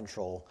out of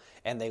control,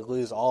 and they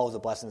lose all of the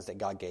blessings that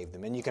God gave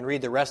them. And you can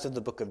read the rest of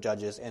the book of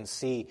Judges and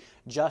see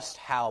just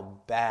how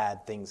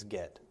bad things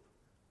get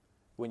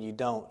when you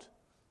don't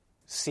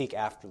seek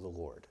after the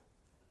Lord.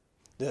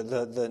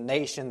 The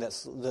nation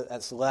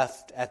that's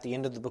left at the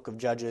end of the book of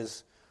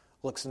Judges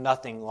looks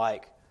nothing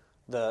like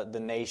the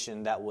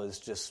nation that was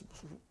just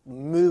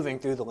moving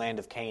through the land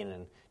of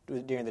Canaan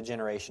during the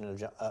generation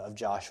of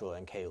Joshua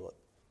and Caleb.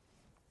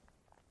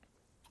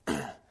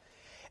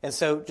 And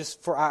so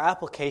just for our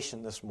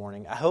application this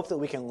morning, I hope that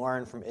we can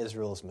learn from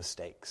Israel's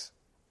mistakes.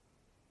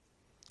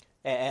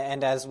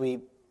 And as we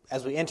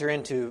enter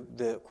into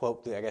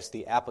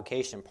the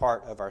application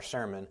part of our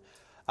sermon,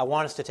 I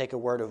want us to take a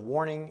word of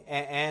warning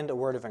and a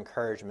word of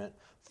encouragement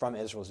from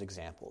Israel's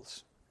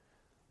examples.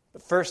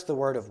 But first, the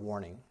word of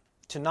warning.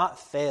 To not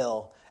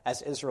fail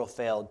as Israel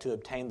failed to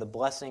obtain the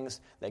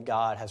blessings that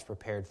God has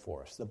prepared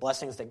for us, the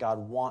blessings that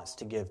God wants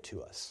to give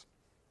to us.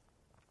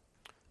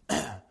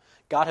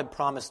 God had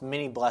promised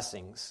many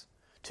blessings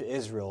to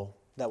Israel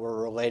that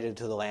were related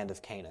to the land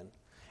of Canaan.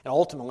 And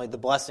ultimately, the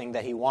blessing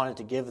that he wanted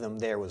to give them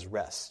there was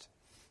rest.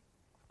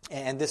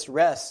 And this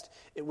rest,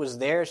 it was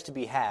theirs to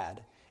be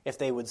had if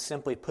they would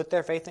simply put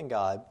their faith in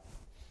God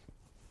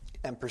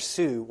and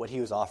pursue what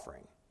he was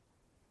offering.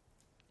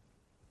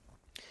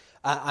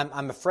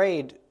 I'm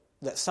afraid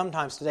that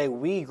sometimes today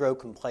we grow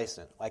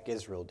complacent like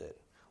Israel did.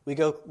 We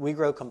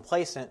grow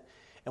complacent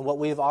in what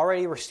we've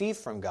already received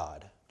from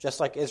God, just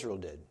like Israel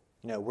did.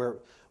 You know,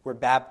 we're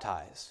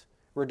baptized.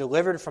 We're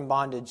delivered from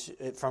bondage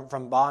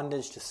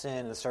to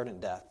sin and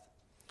certain death.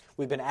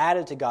 We've been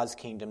added to God's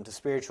kingdom, to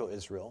spiritual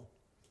Israel.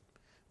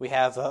 We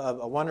have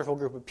a wonderful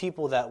group of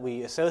people that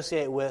we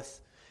associate with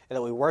and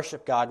that we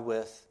worship God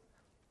with.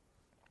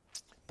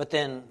 But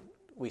then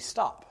we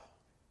stop.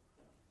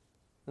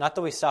 Not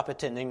that we stop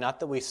attending, not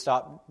that we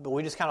stop, but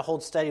we just kind of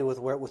hold steady with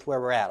where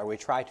we're at, or we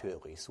try to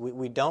at least.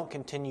 We don't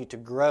continue to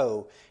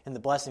grow in the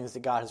blessings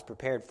that God has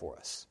prepared for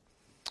us.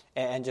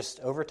 And just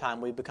over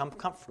time, we become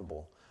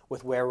comfortable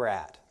with where we're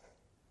at.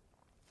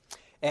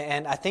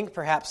 And I think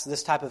perhaps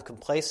this type of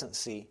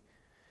complacency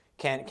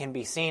can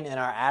be seen in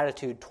our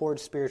attitude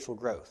towards spiritual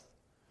growth.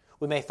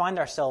 We may find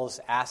ourselves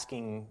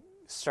asking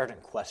certain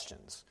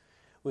questions.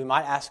 We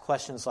might ask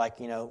questions like,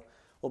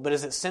 but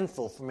is it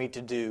sinful for me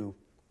to do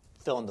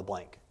fill in the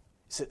blank?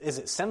 Is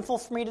it sinful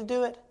for me to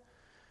do it?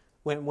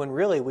 When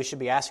really we should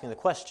be asking the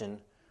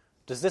question,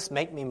 does this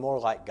make me more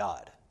like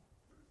God?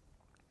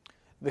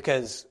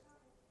 Because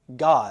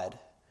God,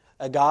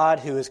 a God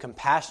who is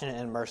compassionate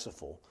and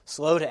merciful,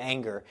 slow to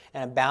anger,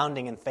 and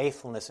abounding in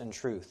faithfulness and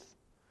truth,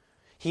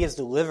 he has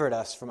delivered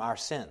us from our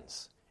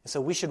sins. And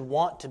so we should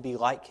want to be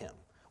like him.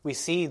 We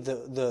see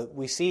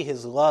we see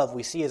his love,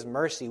 we see his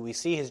mercy, we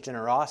see his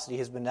generosity,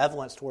 his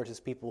benevolence towards his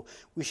people.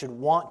 We should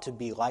want to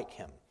be like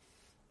him.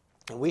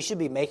 And we should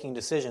be making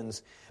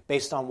decisions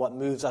based on what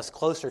moves us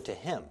closer to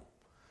him,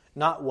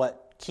 not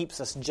what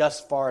keeps us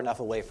just far enough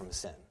away from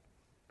sin.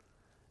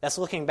 That's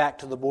looking back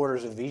to the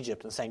borders of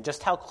Egypt and saying,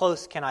 just how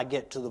close can I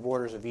get to the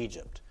borders of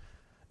Egypt?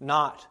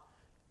 not,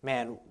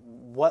 man,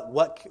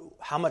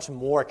 how much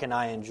more can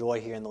I enjoy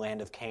here in the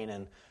land of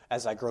Canaan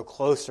as I grow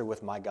closer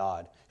with my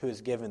God who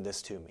has given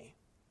this to me?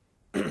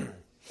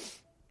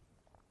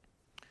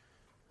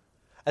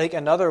 I think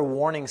another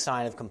warning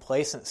sign of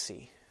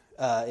complacency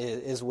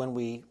is when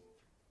we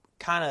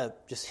kind of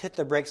just hit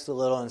the brakes a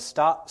little and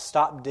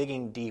stop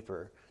digging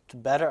deeper to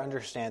better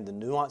understand the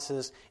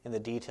nuances and the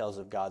details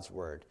of God's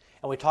Word.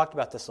 And we talked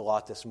about this a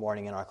lot this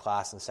morning in our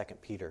class in 2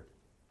 Peter.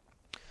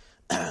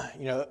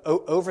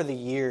 Over the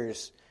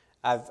years,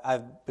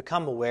 I've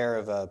become aware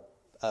of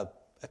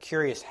a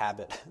curious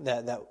habit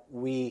that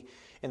we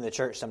in the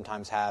church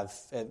sometimes have.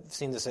 I've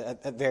seen this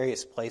at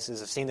various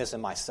places. I've seen this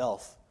in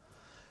myself.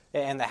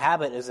 And the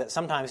habit is that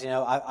sometimes,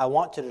 I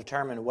want to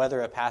determine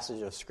whether a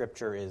passage of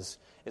Scripture is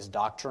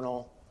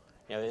doctrinal.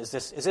 Is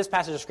this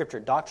passage of Scripture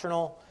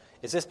doctrinal?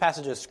 Is this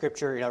passage of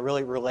Scripture,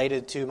 really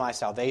related to my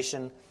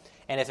salvation?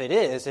 And if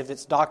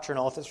it's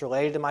doctrinal, if it's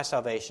related to my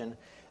salvation,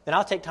 then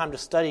I'll take time to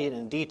study it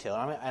in detail,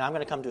 and I'm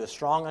going to come to a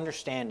strong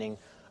understanding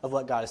of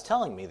what God is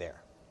telling me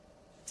there.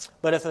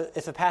 But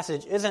if a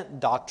passage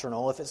isn't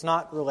doctrinal, if it's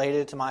not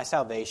related to my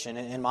salvation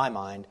in my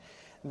mind,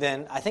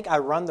 then I think I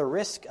run the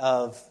risk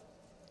of,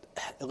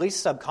 at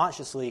least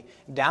subconsciously,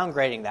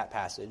 downgrading that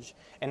passage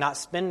and not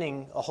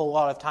spending a whole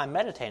lot of time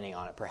meditating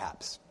on it,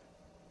 perhaps.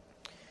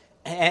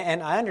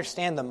 And I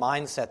understand the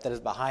mindset that is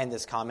behind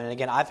this comment. And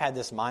again, I've had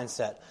this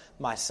mindset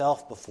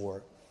myself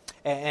before.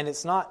 And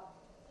it's not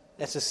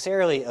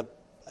necessarily a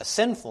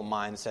sinful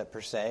mindset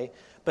per se,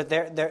 but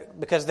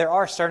because there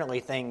are certainly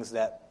things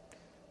that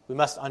we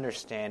must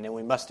understand and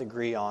we must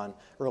agree on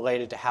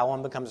related to how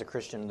one becomes a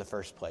Christian in the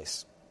first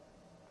place.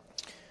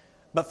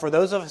 But for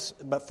those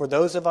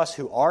of us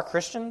who are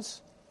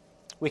Christians,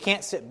 we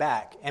can't sit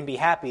back and be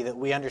happy that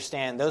we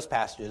understand those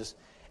passages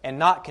and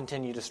not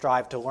continue to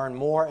strive to learn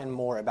more and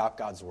more about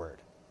God's Word.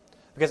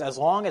 Because as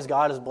long as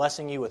God is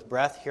blessing you with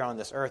breath here on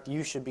this earth,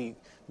 you should be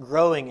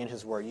growing in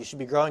His Word. You should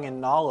be growing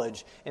in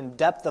knowledge and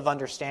depth of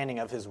understanding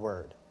of His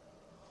Word.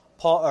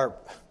 Paul,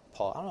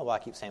 I don't know why I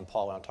keep saying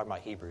Paul when I'm talking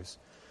about Hebrews,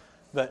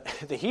 but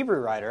the Hebrew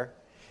writer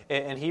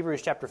in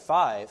Hebrews chapter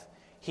 5,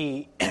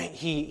 he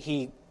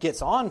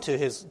gets on to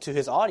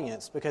his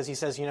audience because he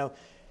says,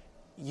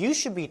 you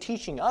should be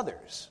teaching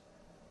others,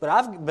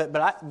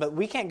 but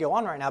we can't go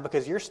on right now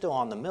because you're still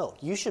on the milk.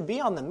 You should be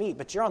on the meat,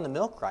 but you're on the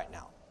milk right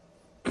now.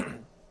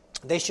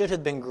 They should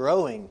have been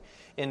growing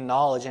in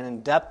knowledge and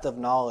in depth of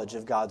knowledge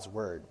of God's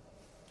Word.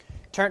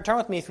 Turn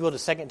with me, if you will,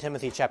 to 2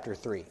 Timothy chapter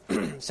 3.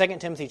 2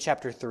 Timothy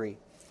chapter 3.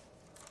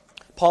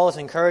 Paul is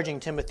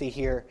encouraging Timothy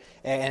here,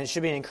 and it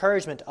should be an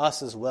encouragement to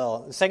us as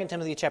well. In 2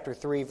 Timothy chapter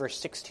 3, verse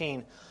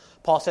 16,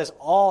 Paul says,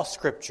 all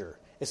Scripture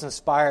is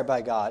inspired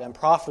by God and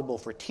profitable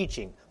for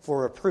teaching,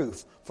 for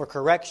reproof, for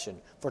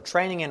correction, for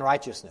training in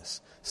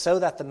righteousness, so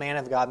that the man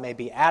of God may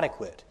be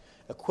adequate,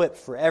 equipped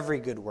for every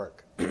good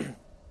work.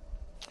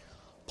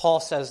 Paul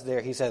says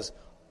there, he says,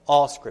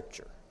 all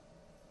Scripture.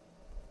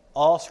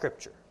 All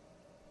Scripture.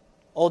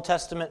 Old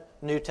Testament,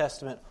 New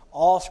Testament,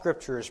 all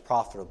Scripture is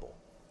profitable.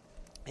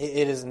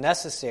 It is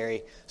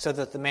necessary so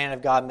that the man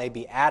of God may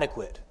be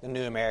adequate, the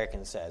New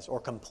American says, or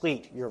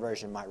complete, your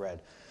version might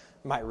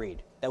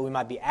read. That we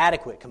might be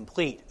adequate,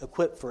 complete,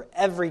 equipped for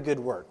every good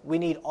work. We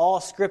need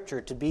all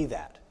Scripture to be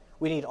that.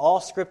 We need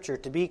all Scripture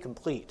to be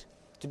complete,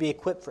 to be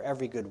equipped for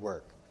every good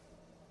work.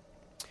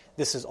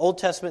 This is Old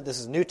Testament, this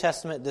is New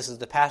Testament, this is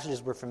the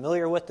passages we're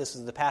familiar with, this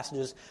is the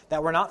passages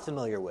that we're not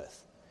familiar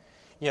with.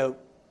 Do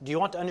you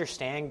want to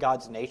understand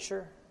God's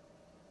nature?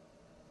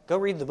 Go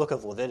read the book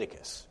of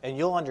Leviticus, and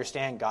you'll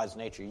understand God's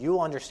nature. You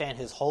will understand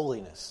His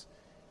holiness,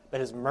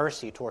 but His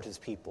mercy toward His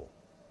people.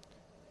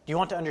 Do you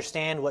want to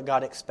understand what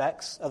God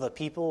expects of a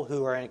people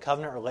who are in a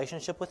covenant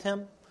relationship with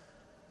Him?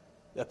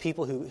 A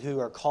people who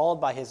are called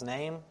by His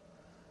name?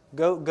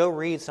 Go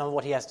read some of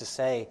what He has to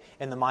say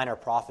in the minor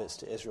prophets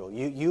to Israel.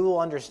 You will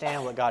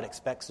understand what God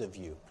expects of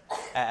you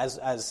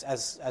as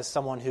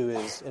someone who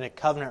is in a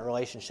covenant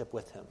relationship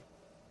with Him.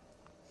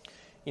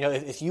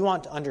 If you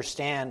want to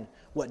understand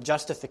what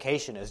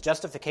justification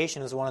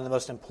is one of the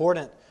most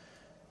important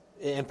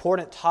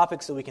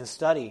topics that we can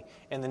study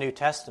in the New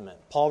Testament.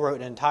 Paul wrote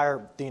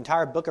the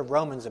entire book of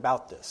Romans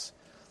about this.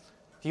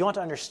 If you want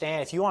to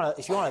understand, if you want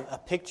a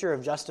picture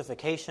of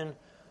justification,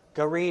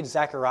 go read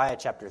Zechariah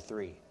chapter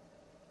 3.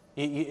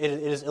 It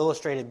is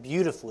illustrated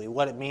beautifully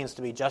what it means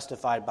to be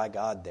justified by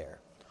God there.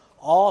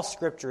 All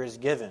Scripture is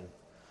given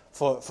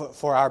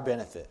for our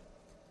benefit.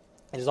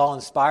 It is all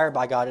inspired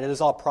by God. It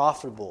is all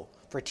profitable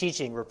for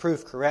teaching,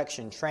 reproof,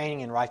 correction,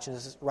 training in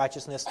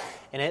righteousness,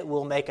 and it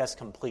will make us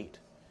complete.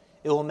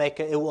 It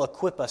will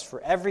equip us for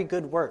every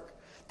good work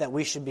that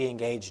we should be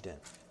engaged in.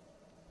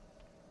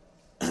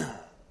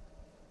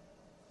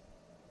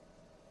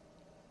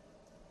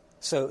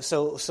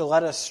 So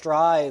let us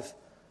strive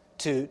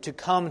to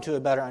come to a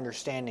better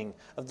understanding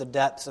of the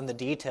depths and the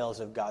details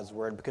of God's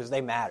Word, because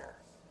they matter.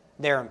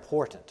 They're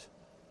important.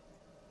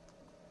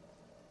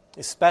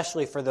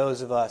 Especially for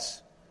those of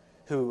us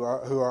who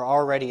are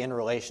already in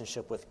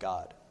relationship with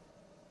God.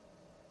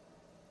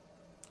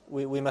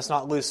 We must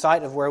not lose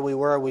sight of where we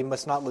were. We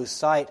must not lose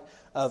sight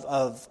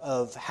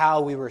of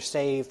how we were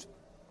saved.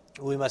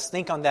 We must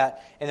think on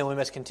that, and then we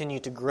must continue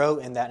to grow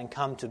in that and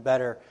come to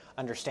better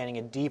understanding,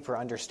 a deeper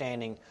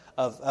understanding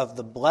of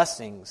the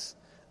blessings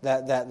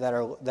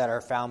that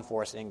are found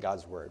for us in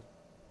God's Word.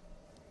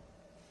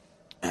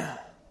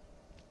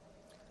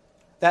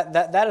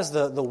 That is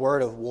the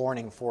word of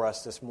warning for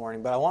us this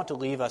morning, but I want to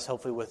leave us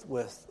hopefully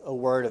with a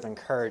word of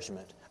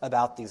encouragement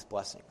about these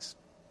blessings.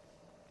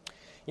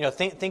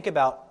 Think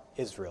about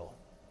Israel,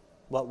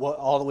 what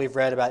all that we've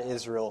read about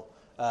Israel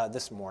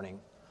this morning.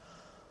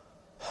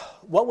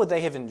 What would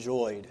they have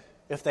enjoyed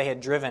if they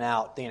had driven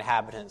out the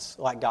inhabitants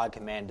like God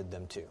commanded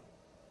them to?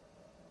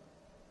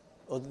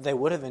 Well, they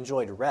would have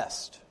enjoyed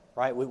rest,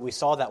 right? We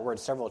saw that word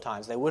several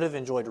times. They would have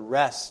enjoyed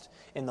rest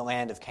in the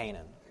land of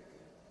Canaan.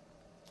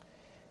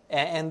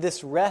 And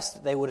this rest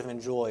that they would have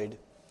enjoyed,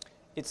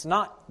 it's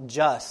not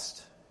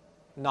just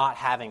not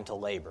having to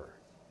labor,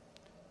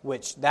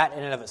 which that in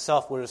and of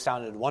itself would have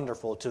sounded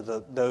wonderful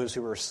to those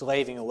who were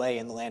slaving away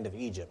in the land of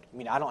Egypt. I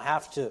mean, I don't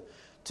have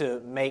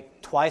to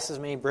make twice as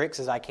many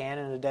bricks as I can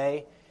in a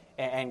day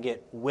and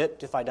get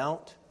whipped if I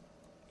don't.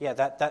 Yeah,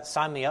 that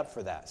sign me up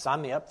for that.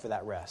 Sign me up for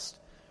that rest.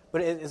 But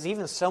it is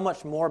even so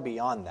much more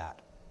beyond that.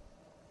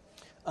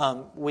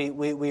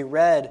 We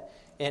read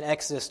in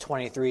Exodus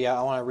 23,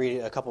 I want to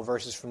read a couple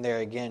verses from there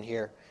again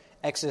here.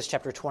 Exodus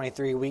chapter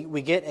 23,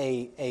 we get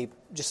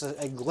just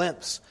a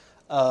glimpse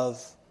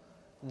of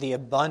the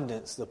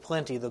abundance, the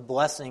plenty, the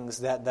blessings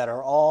that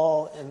are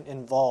all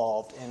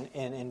involved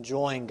in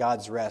enjoying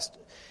God's rest.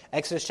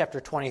 Exodus chapter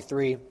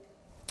 23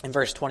 and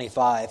verse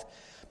 25.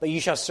 But you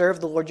shall serve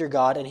the Lord your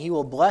God, and he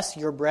will bless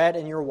your bread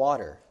and your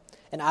water,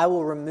 and I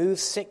will remove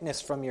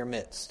sickness from your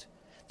midst.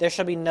 There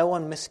shall be no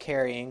one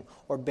miscarrying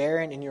or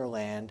barren in your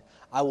land.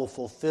 I will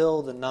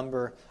fulfill the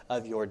number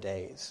of your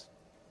days.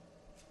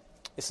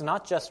 It's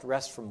not just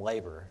rest from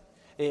labor.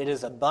 It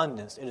is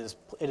abundance. It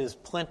is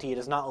plenty. It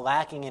is not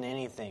lacking in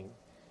anything.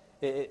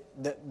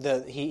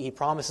 He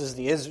promises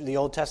the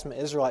Old Testament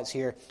Israelites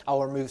here, I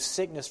will remove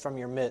sickness from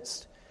your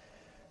midst.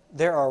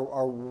 There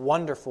are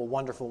wonderful,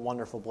 wonderful,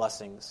 wonderful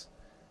blessings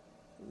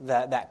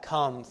that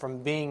come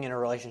from being in a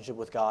relationship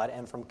with God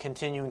and from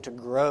continuing to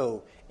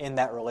grow in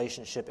that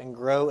relationship and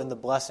grow in the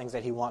blessings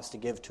that he wants to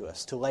give to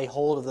us, to lay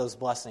hold of those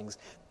blessings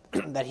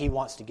that he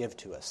wants to give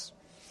to us.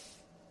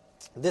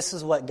 This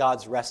is what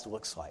God's rest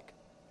looks like.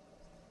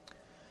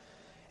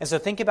 And so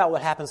think about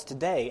what happens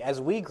today as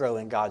we grow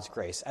in God's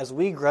grace, as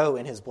we grow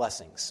in his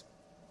blessings.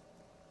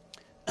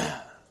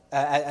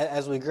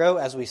 As we grow,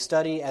 as we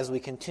study, as we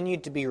continue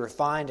to be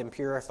refined and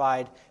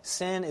purified,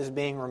 sin is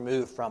being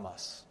removed from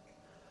us.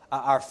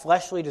 Our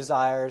fleshly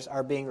desires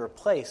are being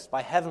replaced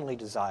by heavenly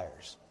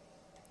desires.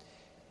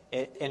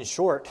 In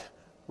short,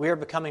 we are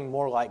becoming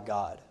more like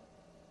God.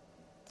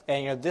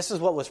 And this is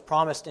what was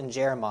promised in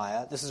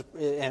Jeremiah. This is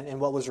and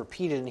what was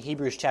repeated in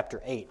Hebrews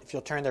chapter 8. If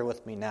you'll turn there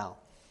with me now.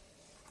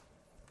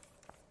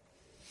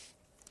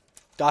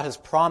 God has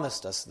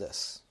promised us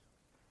this.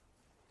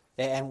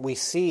 And we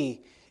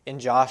see in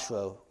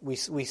Joshua, we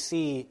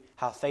see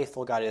how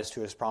faithful God is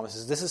to his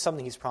promises. This is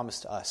something he's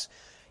promised to us.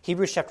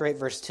 Hebrews chapter 8,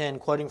 verse 10,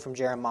 quoting from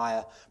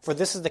Jeremiah, "For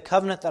this is the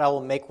covenant that I will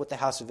make with the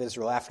house of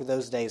Israel after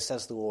those days,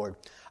 says the Lord.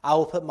 I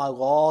will put my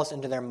laws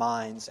into their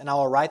minds, and I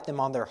will write them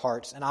on their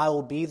hearts, and I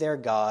will be their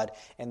God,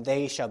 and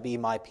they shall be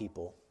my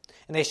people.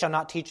 And they shall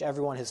not teach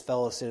everyone his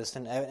fellow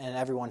citizen and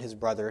everyone his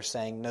brother,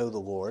 saying, Know the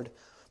Lord,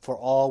 for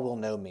all will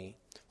know me,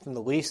 from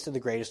the least to the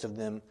greatest of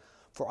them,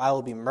 for I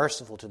will be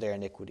merciful to their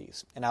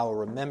iniquities, and I will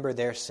remember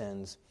their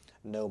sins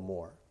no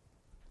more."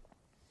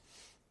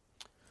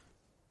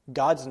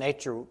 God's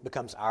nature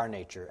becomes our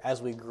nature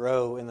as we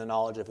grow in the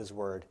knowledge of his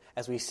word,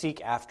 as we seek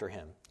after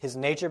him. His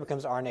nature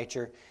becomes our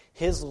nature.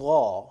 His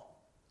law,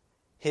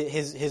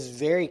 his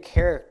very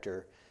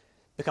character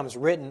becomes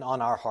written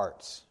on our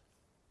hearts.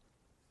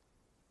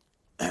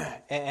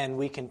 And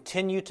we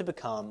continue to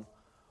become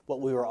what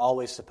we were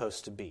always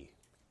supposed to be,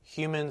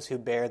 humans who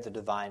bear the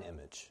divine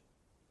image.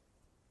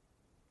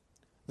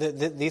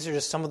 These are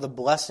just some of the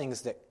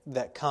blessings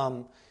that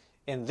come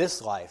in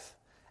this life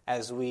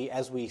as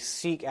we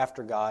seek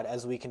after God,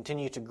 as we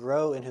continue to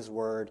grow in his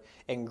word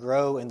and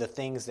grow in the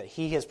things that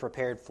he has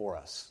prepared for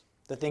us,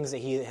 the things that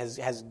he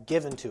has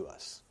given to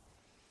us.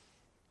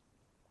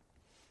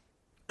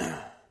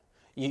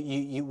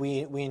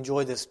 We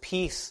enjoy this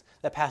peace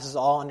that passes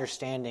all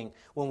understanding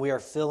when we are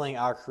filling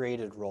our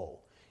created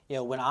role.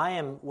 When I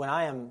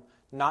am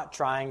not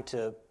trying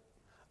to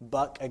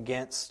buck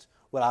against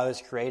what I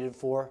was created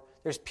for,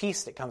 there's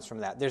peace that comes from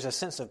that. There's a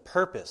sense of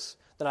purpose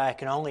that I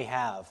can only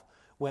have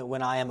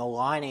when I am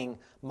aligning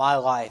my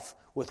life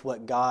with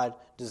what God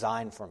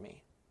designed for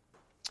me.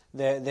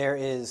 There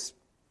is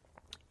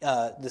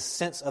this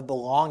sense of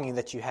belonging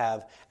that you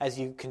have as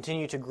you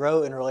continue to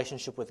grow in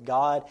relationship with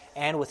God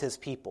and with his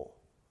people.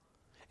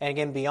 And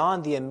again,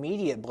 beyond the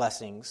immediate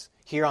blessings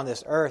here on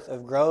this earth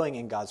of growing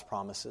in God's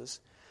promises,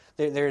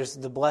 there's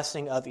the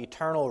blessing of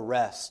eternal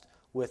rest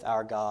with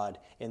our God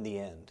in the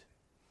end.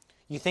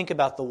 You think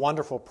about the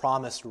wonderful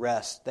promised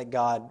rest that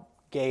God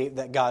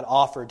God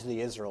offered to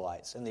the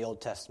Israelites in the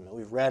Old Testament.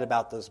 We've read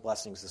about those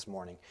blessings this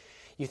morning.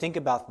 You think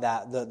about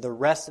that, the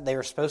rest that they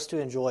were supposed to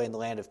enjoy in the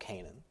land of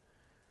Canaan.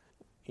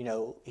 You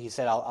know, he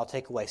said, I'll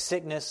take away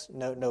sickness,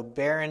 no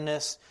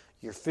barrenness,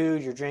 your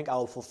food, your drink, I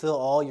will fulfill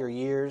all your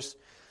years.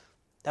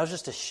 That was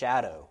just a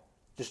shadow,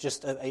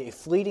 just a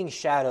fleeting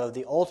shadow of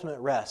the ultimate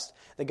rest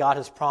that God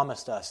has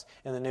promised us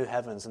in the new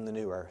heavens and the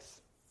new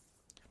earth.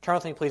 Turn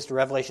with me, please, to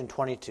Revelation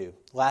 22,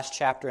 last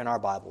chapter in our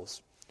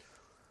Bibles.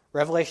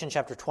 Revelation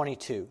chapter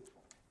 22,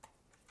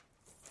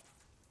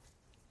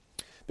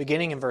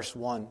 beginning in verse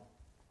 1.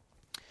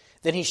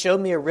 Then he showed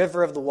me a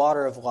river of the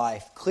water of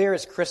life, clear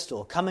as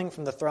crystal, coming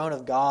from the throne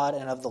of God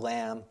and of the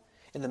Lamb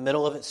in the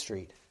middle of its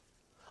street.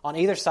 On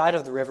either side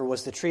of the river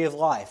was the tree of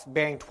life,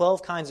 bearing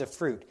 12 kinds of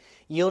fruit,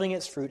 yielding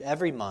its fruit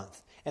every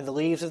month, and the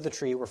leaves of the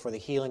tree were for the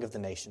healing of the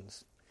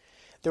nations.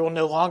 There will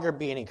no longer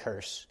be any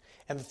curse,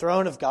 and the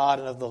throne of God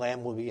and of the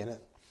Lamb will be in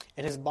it,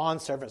 and his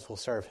bondservants will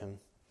serve him.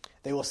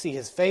 They will see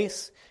his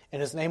face,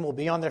 and his name will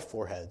be on their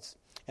foreheads,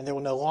 and there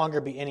will no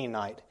longer be any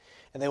night.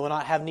 And they will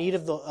not have need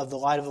of the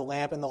light of the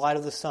lamp and the light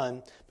of the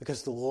sun,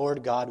 because the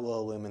Lord God will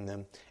illumine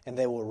them, and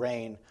they will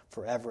reign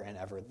forever and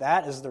ever.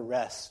 That is the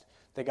rest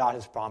that God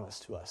has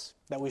promised to us,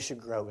 that we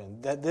should grow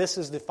in. That this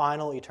is the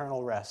final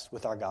eternal rest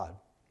with our God.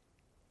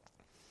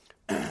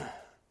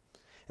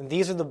 And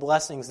these are the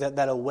blessings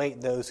that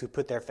await those who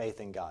put their faith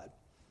in God.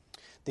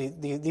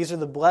 These are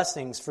the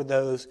blessings for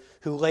those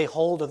who lay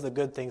hold of the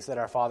good things that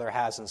our Father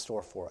has in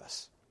store for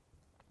us.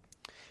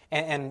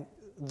 And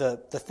the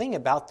thing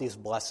about these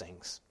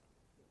blessings...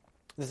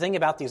 The thing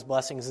about these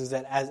blessings is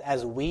that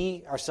as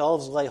we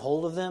ourselves lay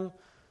hold of them,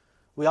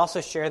 we also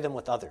share them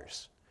with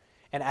others.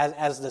 And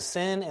as the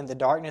sin and the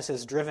darkness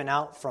is driven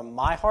out from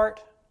my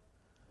heart,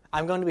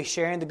 I'm going to be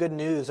sharing the good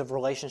news of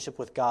relationship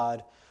with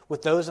God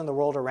with those in the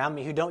world around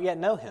me who don't yet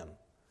know him.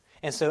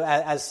 And so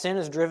as sin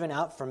is driven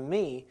out from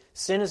me,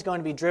 sin is going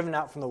to be driven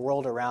out from the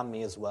world around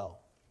me as well.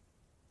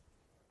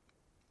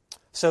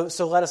 So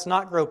let us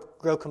not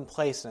grow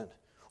complacent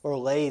or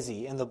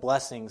lazy in the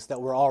blessings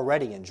that we're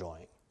already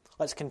enjoying.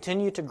 Let's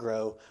continue to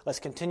grow.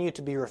 Let's continue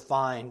to be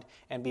refined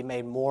and be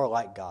made more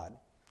like God.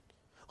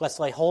 Let's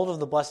lay hold of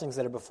the blessings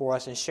that are before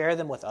us and share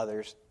them with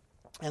others.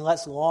 And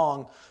let's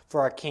long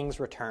for our King's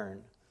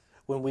return,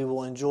 when we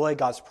will enjoy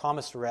God's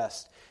promised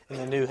rest in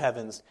the new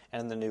heavens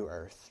and in the new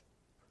earth.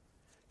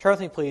 Turn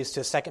with me, please,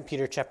 to 2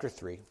 Peter chapter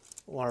 3. I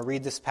want to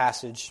read this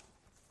passage,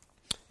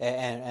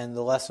 and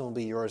the lesson will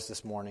be yours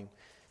this morning.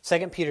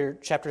 2 Peter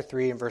chapter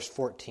 3 and verse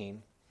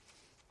 14.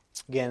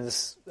 Again,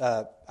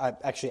 I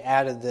actually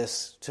added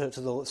this to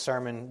the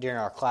sermon during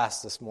our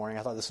class this morning.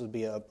 I thought this would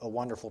be a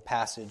wonderful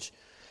passage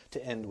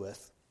to end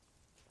with.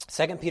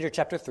 2 Peter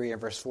chapter 3 and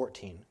verse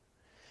 14.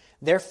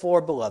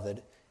 Therefore,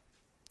 beloved,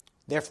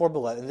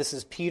 and this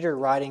is Peter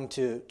writing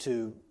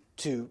to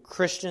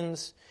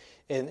Christians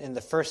in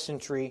the first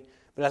century.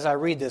 But as I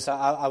read this,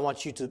 I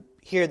want you to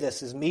hear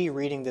this as me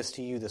reading this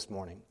to you this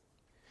morning.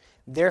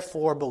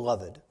 Therefore,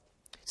 beloved,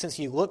 since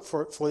you look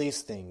for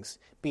these things,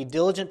 be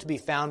diligent to be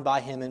found by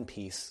him in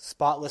peace,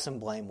 spotless and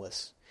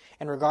blameless,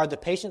 and regard the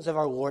patience of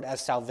our Lord as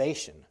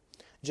salvation,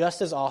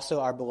 just as also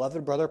our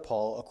beloved brother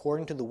Paul,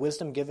 according to the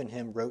wisdom given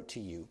him, wrote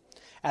to you,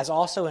 as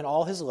also in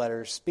all his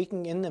letters,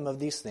 speaking in them of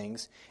these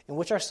things, in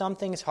which are some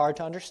things hard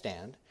to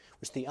understand,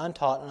 which the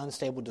untaught and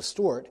unstable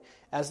distort,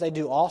 as they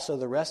do also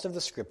the rest of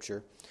the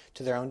Scripture,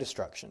 to their own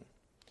destruction.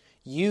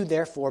 You,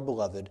 therefore,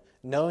 beloved,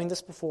 knowing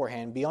this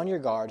beforehand, be on your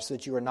guard, so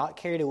that you are not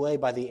carried away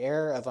by the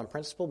error of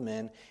unprincipled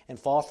men and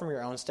fall from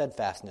your own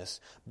steadfastness,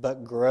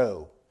 but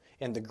grow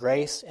in the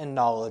grace and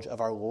knowledge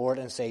of our Lord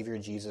and Savior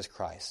Jesus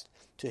Christ.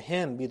 To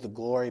him be the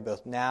glory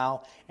both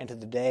now and to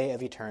the day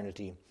of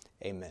eternity.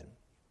 Amen.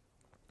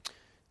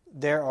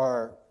 There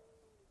are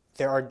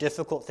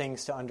difficult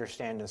things to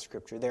understand in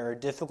Scripture. There are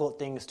difficult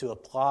things to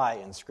apply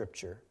in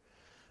Scripture.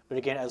 But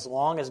again, as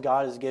long as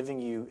God is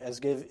giving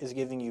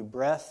you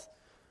breath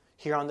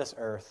here on this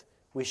earth,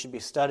 we should be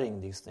studying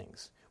these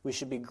things. We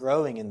should be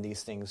growing in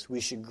these things. We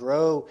should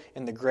grow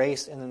in the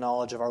grace and the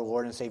knowledge of our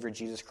Lord and Savior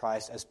Jesus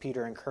Christ, as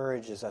Peter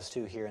encourages us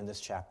to here in this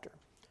chapter.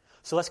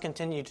 So let's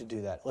continue to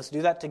do that. Let's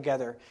do that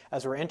together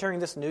as we're entering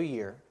this new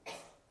year.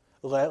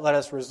 Let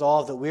us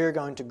resolve that we are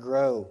going to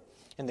grow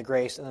in the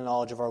grace and the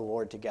knowledge of our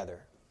Lord together.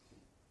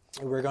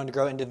 We're going to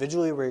grow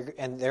individually,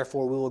 and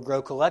therefore we will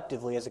grow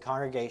collectively as a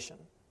congregation.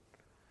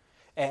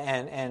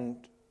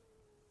 And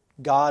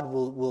God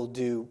will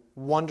do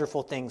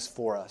wonderful things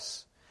for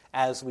us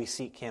as we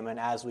seek him and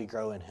as we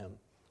grow in him.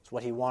 It's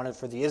what he wanted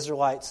for the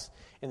Israelites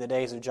in the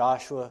days of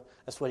Joshua.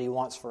 That's what he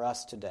wants for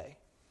us today.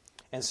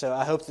 And so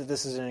I hope that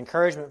this is an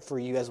encouragement for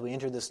you as we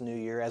enter this new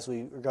year, as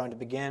we are going to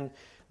begin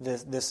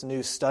this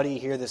new study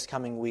here this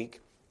coming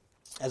week,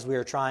 as we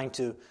are trying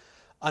to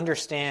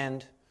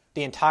understand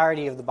the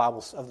entirety of the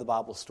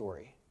Bible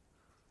story.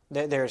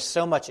 There's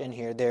so much in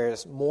here.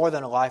 There's more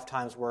than a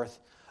lifetime's worth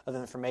of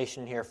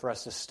information here for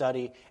us to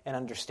study and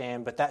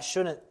understand, but that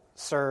shouldn't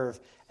serve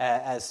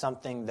as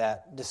something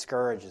that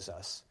discourages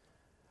us.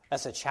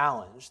 That's a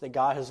challenge that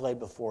God has laid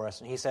before us,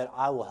 and he said,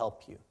 I will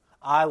help you.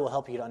 I will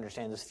help you to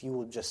understand this if you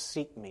will just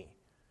seek me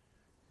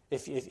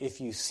If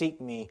you seek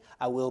me,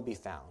 I will be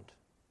found.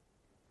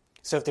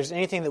 So if there's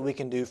anything that we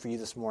can do for you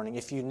this morning,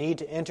 if you need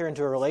to enter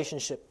into a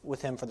relationship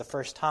with him for the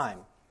first time,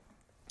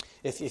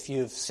 if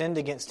you've sinned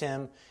against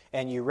him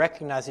and you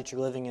recognize that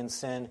you're living in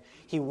sin,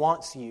 he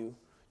wants you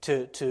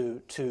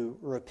to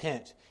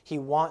repent. He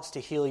wants to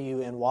heal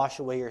you and wash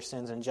away your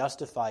sins and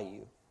justify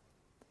you.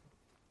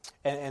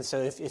 And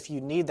so if you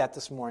need that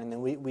this morning,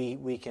 then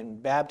we can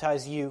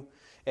baptize you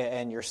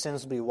and your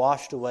sins will be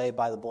washed away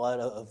by the blood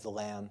of the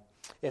Lamb.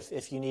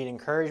 If you need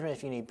encouragement,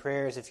 if you need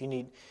prayers, if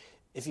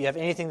you have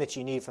anything that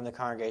you need from the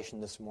congregation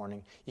this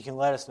morning, you can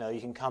let us know.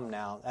 You can come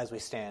now as we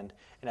stand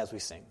and as we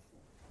sing.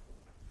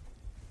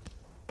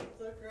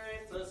 The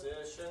great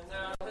physician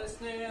now is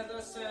near,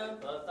 the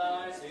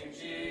sympathizing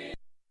Jesus.